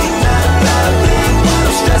 Not a bad thing, not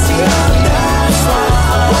stressing out. That's why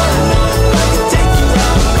I wanna know if I can take you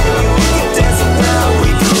out. Maybe we can dance around, we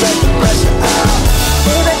can let the pressure out.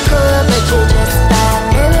 We were cool, but you're just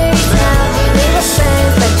bad memories now. We were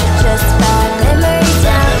friends, but you're just bad memories now.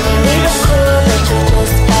 We were cool, but you're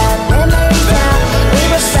just bad memories now. We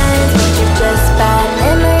were friends, but you're just bad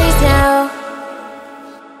memories now.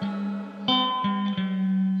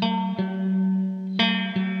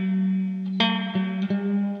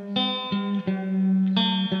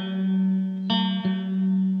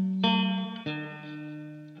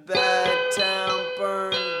 Bad town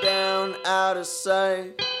burned down out of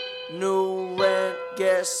sight. New rent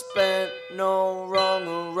gets spent, no wrong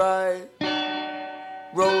or right.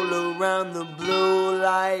 Roll around the blue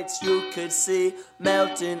lights, you could see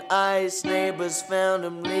melting ice. Neighbors found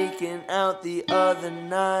him leaking out the other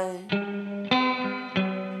night.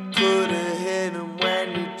 Could've hit him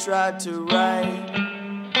when he tried to write.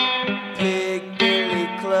 Pig Billy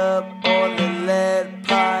Club or the lead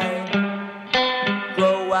pipe.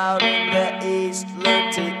 Grow out in the east,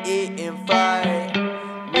 learn to eat and fight.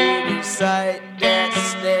 Reading sight, that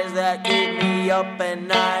snares that keep me up at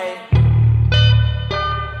night.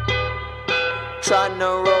 Trying to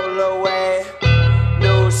roll away,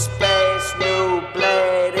 new space, new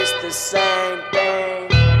blade, it's the same thing.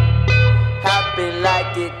 Happy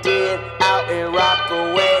like it did out in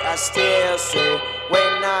Rockaway. I still say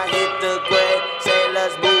when I hit the grave,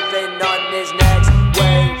 sailors moving on this next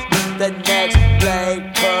wave. The next blade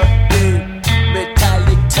per beat,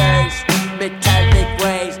 metallic taste, metallic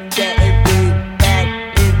waves, getting beat back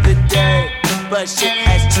in the day. But shit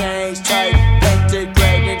has changed, type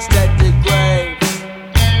pentagrade instead of grave.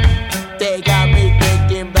 They got me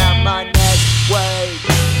thinking about my next wave,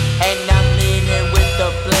 and I'm leaning with the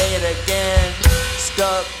blade again.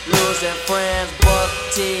 Stuck losing friends, buck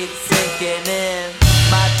teeth sinking in.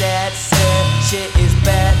 My dad said shit is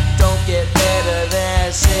bad, don't get better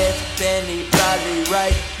than shit. Then he probably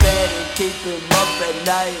right, better keep him up at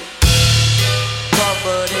night.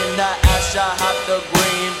 Covered in the ash, I hopped the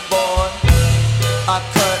green board. I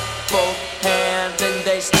cut both hands and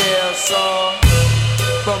they still sore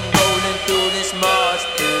from rolling through this marsh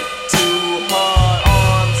pit. Too hard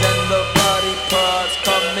arms and the body parts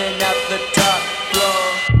coming out the top floor.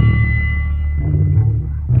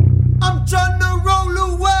 I'm trying to roll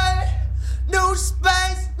away, new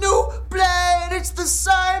space, new place.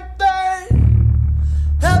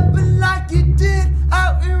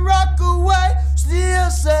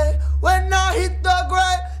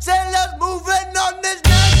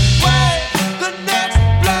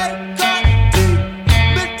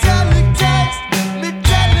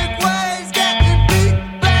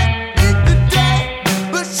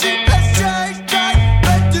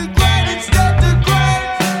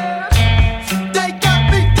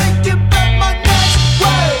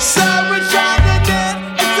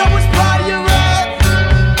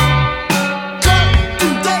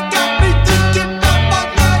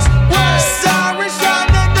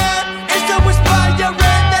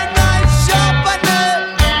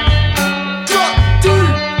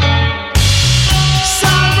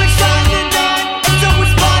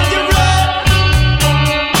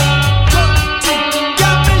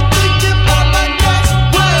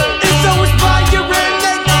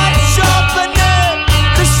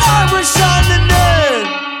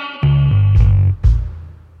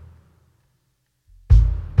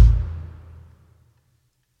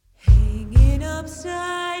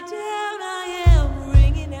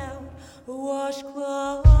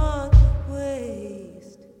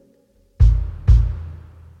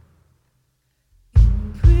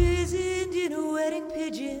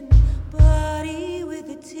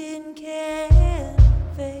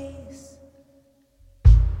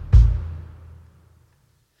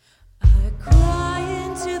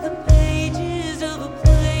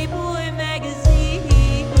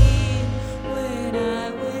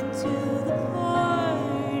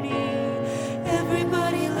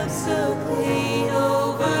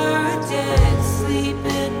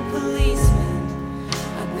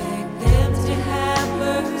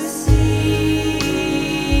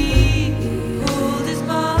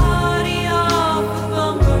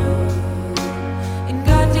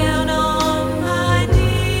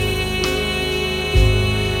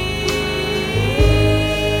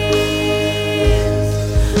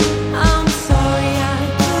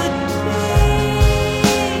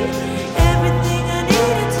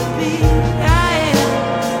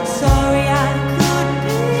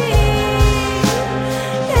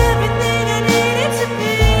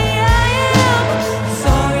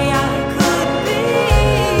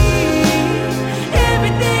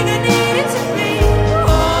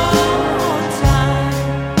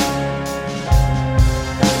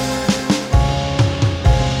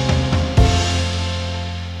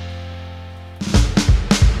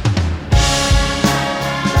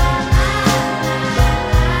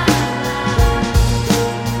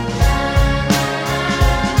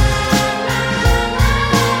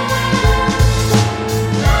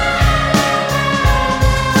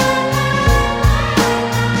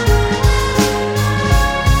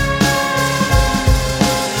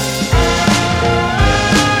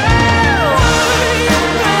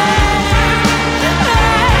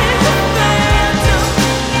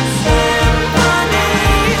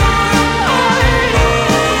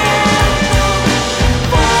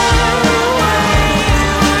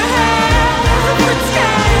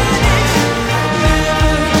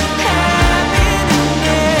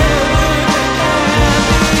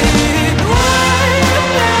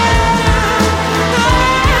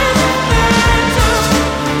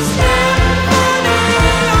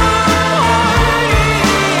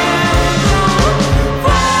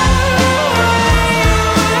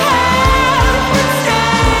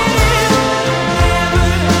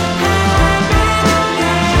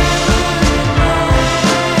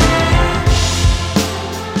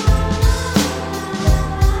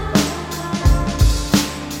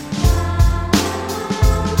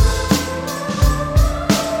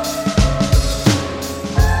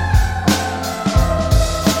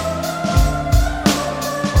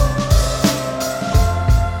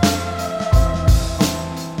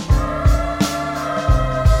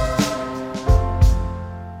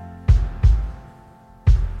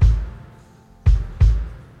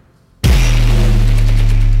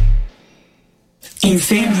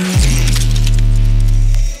 Incendio.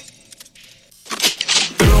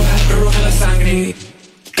 Roja, roja la sangre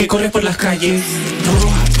que corre por las calles.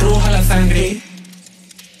 Roja, roja la sangre.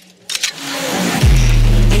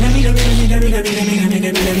 Mira, mira, mira, mira, mira, mira, mira,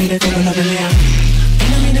 mira, mira, mira cómo la pelea.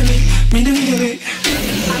 Mira, mira, mira, mira, mira, mira.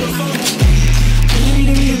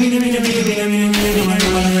 Mira, mira, mira, mira, mira, mira, mira,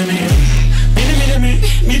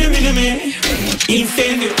 mira, mira, mira,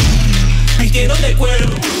 Incendio, vistieron de cuero,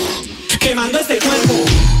 quemando este cuerpo.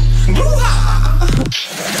 ¡Bruja!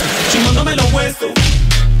 Chingándome los huesos,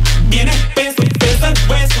 bien espeso, pesa el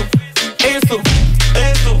hueso. Eso,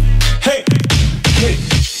 hey, hey.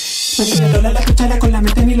 Me dobla la cuchara con la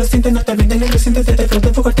mente, ni lo sientes, no te venden, ni lo sientes, te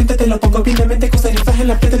froto poco tinte, te lo pongo bien de mente, cosas rifas en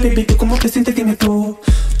la plata, baby, tú cómo te sientes, dime tú.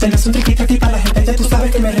 Tenés un triquita aquí para la gente, ya tú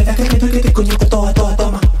sabes que me reta, que meto y que te coñito toda,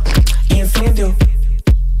 toma. Incendio.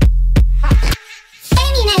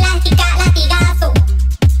 Femina elástica, latigazo.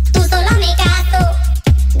 Tú solo me caso.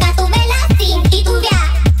 Gatubela sin titubear.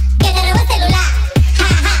 Que te robo el celular. Ja,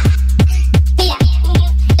 ja. Mira,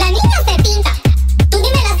 la niña se pinta. Tú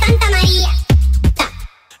dime la Santa María. Ta.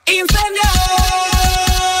 Incendio.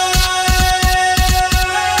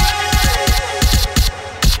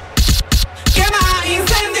 Quema,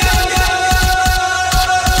 incendio.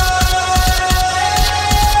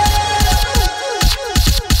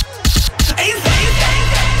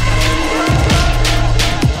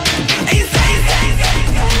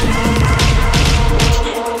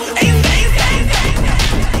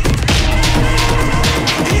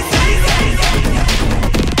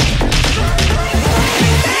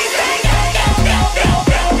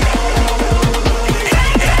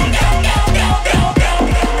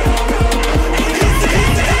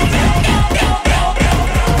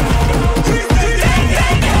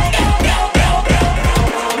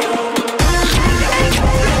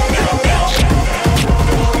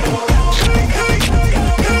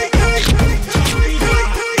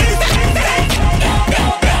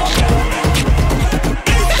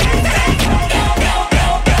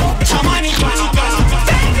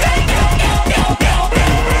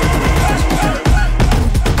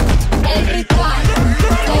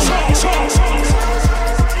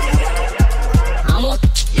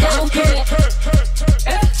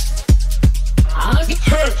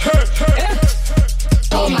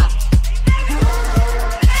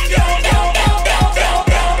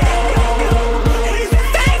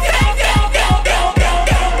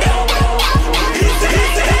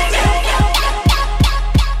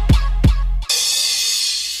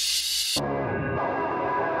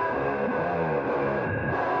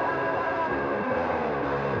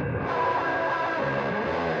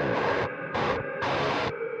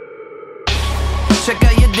 Check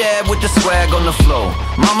out your dad with the swag on the floor.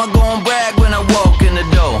 Mama gon' brag when I walk in the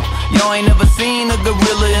door. Y'all ain't never seen a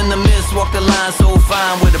gorilla in the mist walk the line so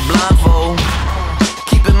fine with a blindfold.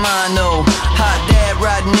 Keep in mind though, hot dad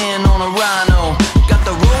riding in on a rhino. Got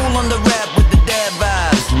the roll on the rap with the dad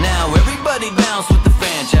vibes. Now everybody bounce with the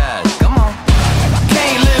franchise. Come on.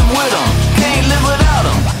 Can't live with 'em, can't live without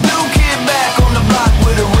 'em. New kid back on the block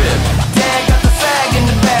with a rip. Dad got the fag in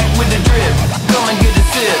the back with the drip. Come and get a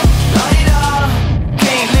sip. La-di-da.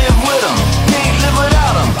 Can't live with 'em, can't live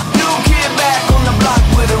without 'em. New kid back on the block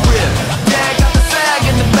with a rip. Dad got the fag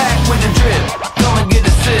in the back with the drip. Come and get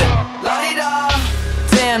a sip. La-di-da.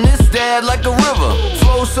 Damn, this dad like a river.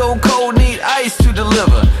 Flow so cold, need ice to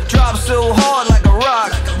deliver. Drop so hard like a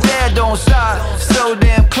rock. Dad don't stop, so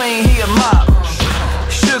damn clean, he a mop.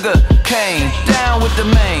 Sugar cane, down with the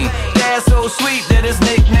main. Dad so sweet that his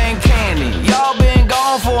nickname Candy. Y'all been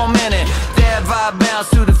gone for a minute. Dad vibe bounce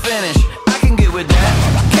to the finish. I can get with that.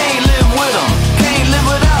 Can't live with 'em, can't live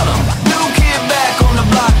without 'em. New kid back on the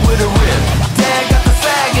block with a rip. Dad got the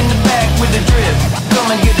fag in the back with the drip.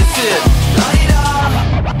 Come and get a sip. La-di-da.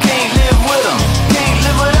 Can't live with 'em, can't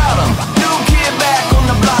live without 'em. New kid back on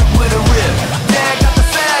the block with a rip. Dad got the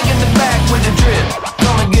fag in the back with the drip.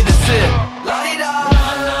 Come and get a sip. La-di-da.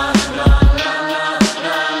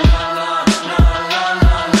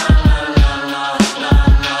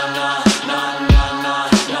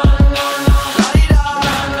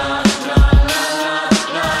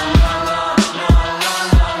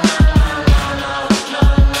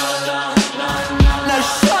 Now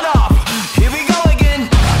shut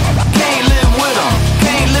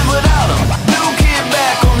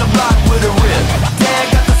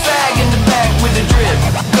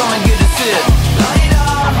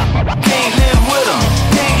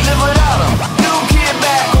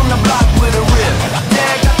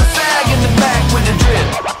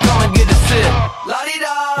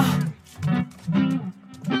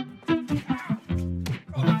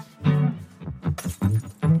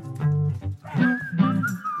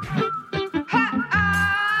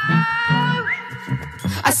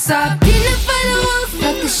up. Dinner for the wolf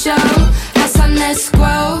at the show. House on that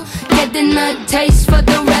scroll. Getting a taste for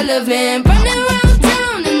the relevant. Running around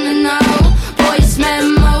town in the know. Voice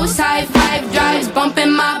memos, high five drives,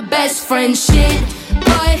 bumping my best friend shit.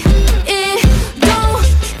 But it don't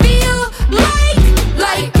feel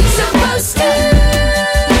like it's supposed to.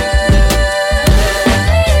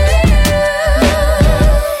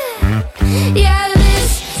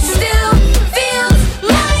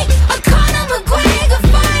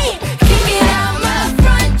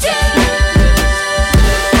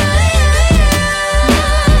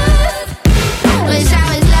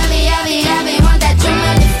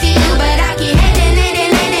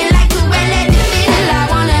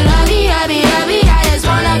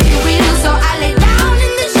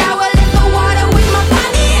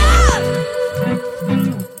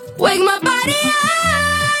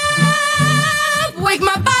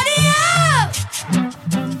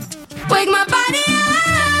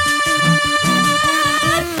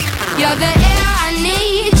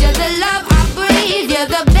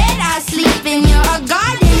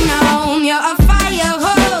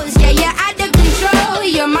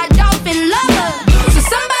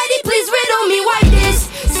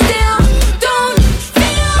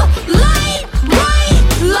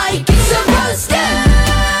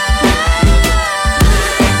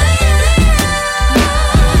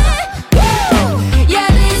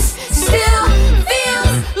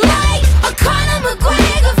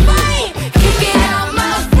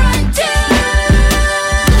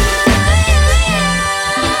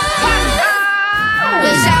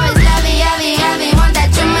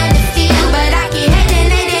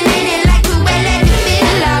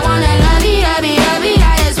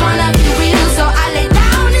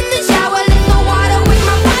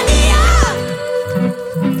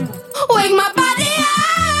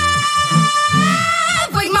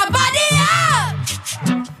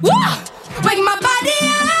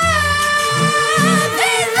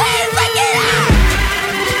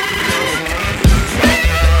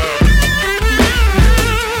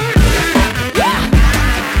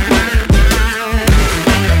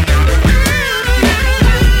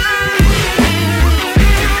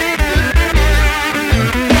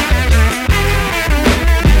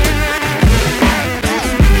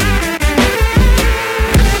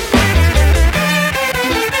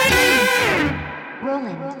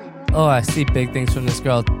 See big things from this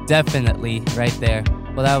girl, definitely right there.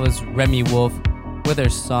 Well, that was Remi Wolf with her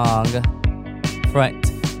song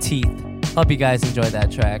Front Teeth. Hope you guys enjoyed that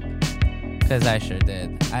track, because I sure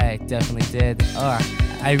did. I definitely did.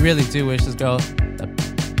 I really do wish this girl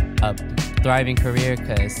a thriving career,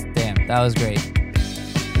 because damn, that was great.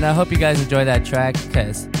 And I hope you guys enjoyed that track,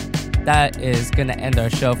 because that is gonna end our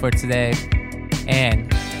show for today.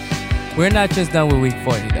 And we're not just done with week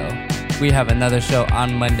 40 though. We have another show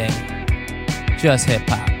on Monday. Just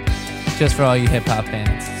hip-hop, just for all you hip-hop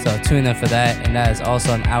fans. So tune in for that, and that is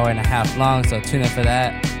also an hour and a half long, so tune in for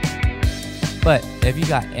that. But if you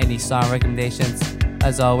got any song recommendations,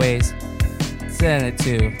 as always, send it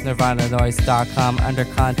to nirvananoise.com under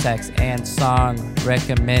contacts and song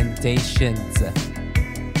recommendations.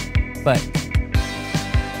 But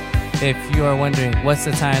if you are wondering what's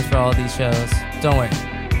the times for all these shows, don't worry,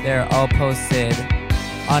 they're all posted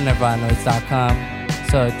on nirvananoise.com.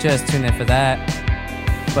 So just tune in for that.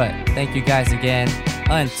 But thank you guys again.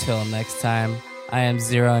 Until next time, I am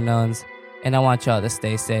Zero Unknowns, and I want y'all to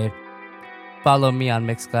stay safe. Follow me on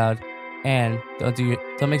Mixcloud, and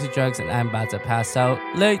don't mix your drugs, and I'm about to pass out.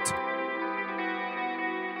 Late.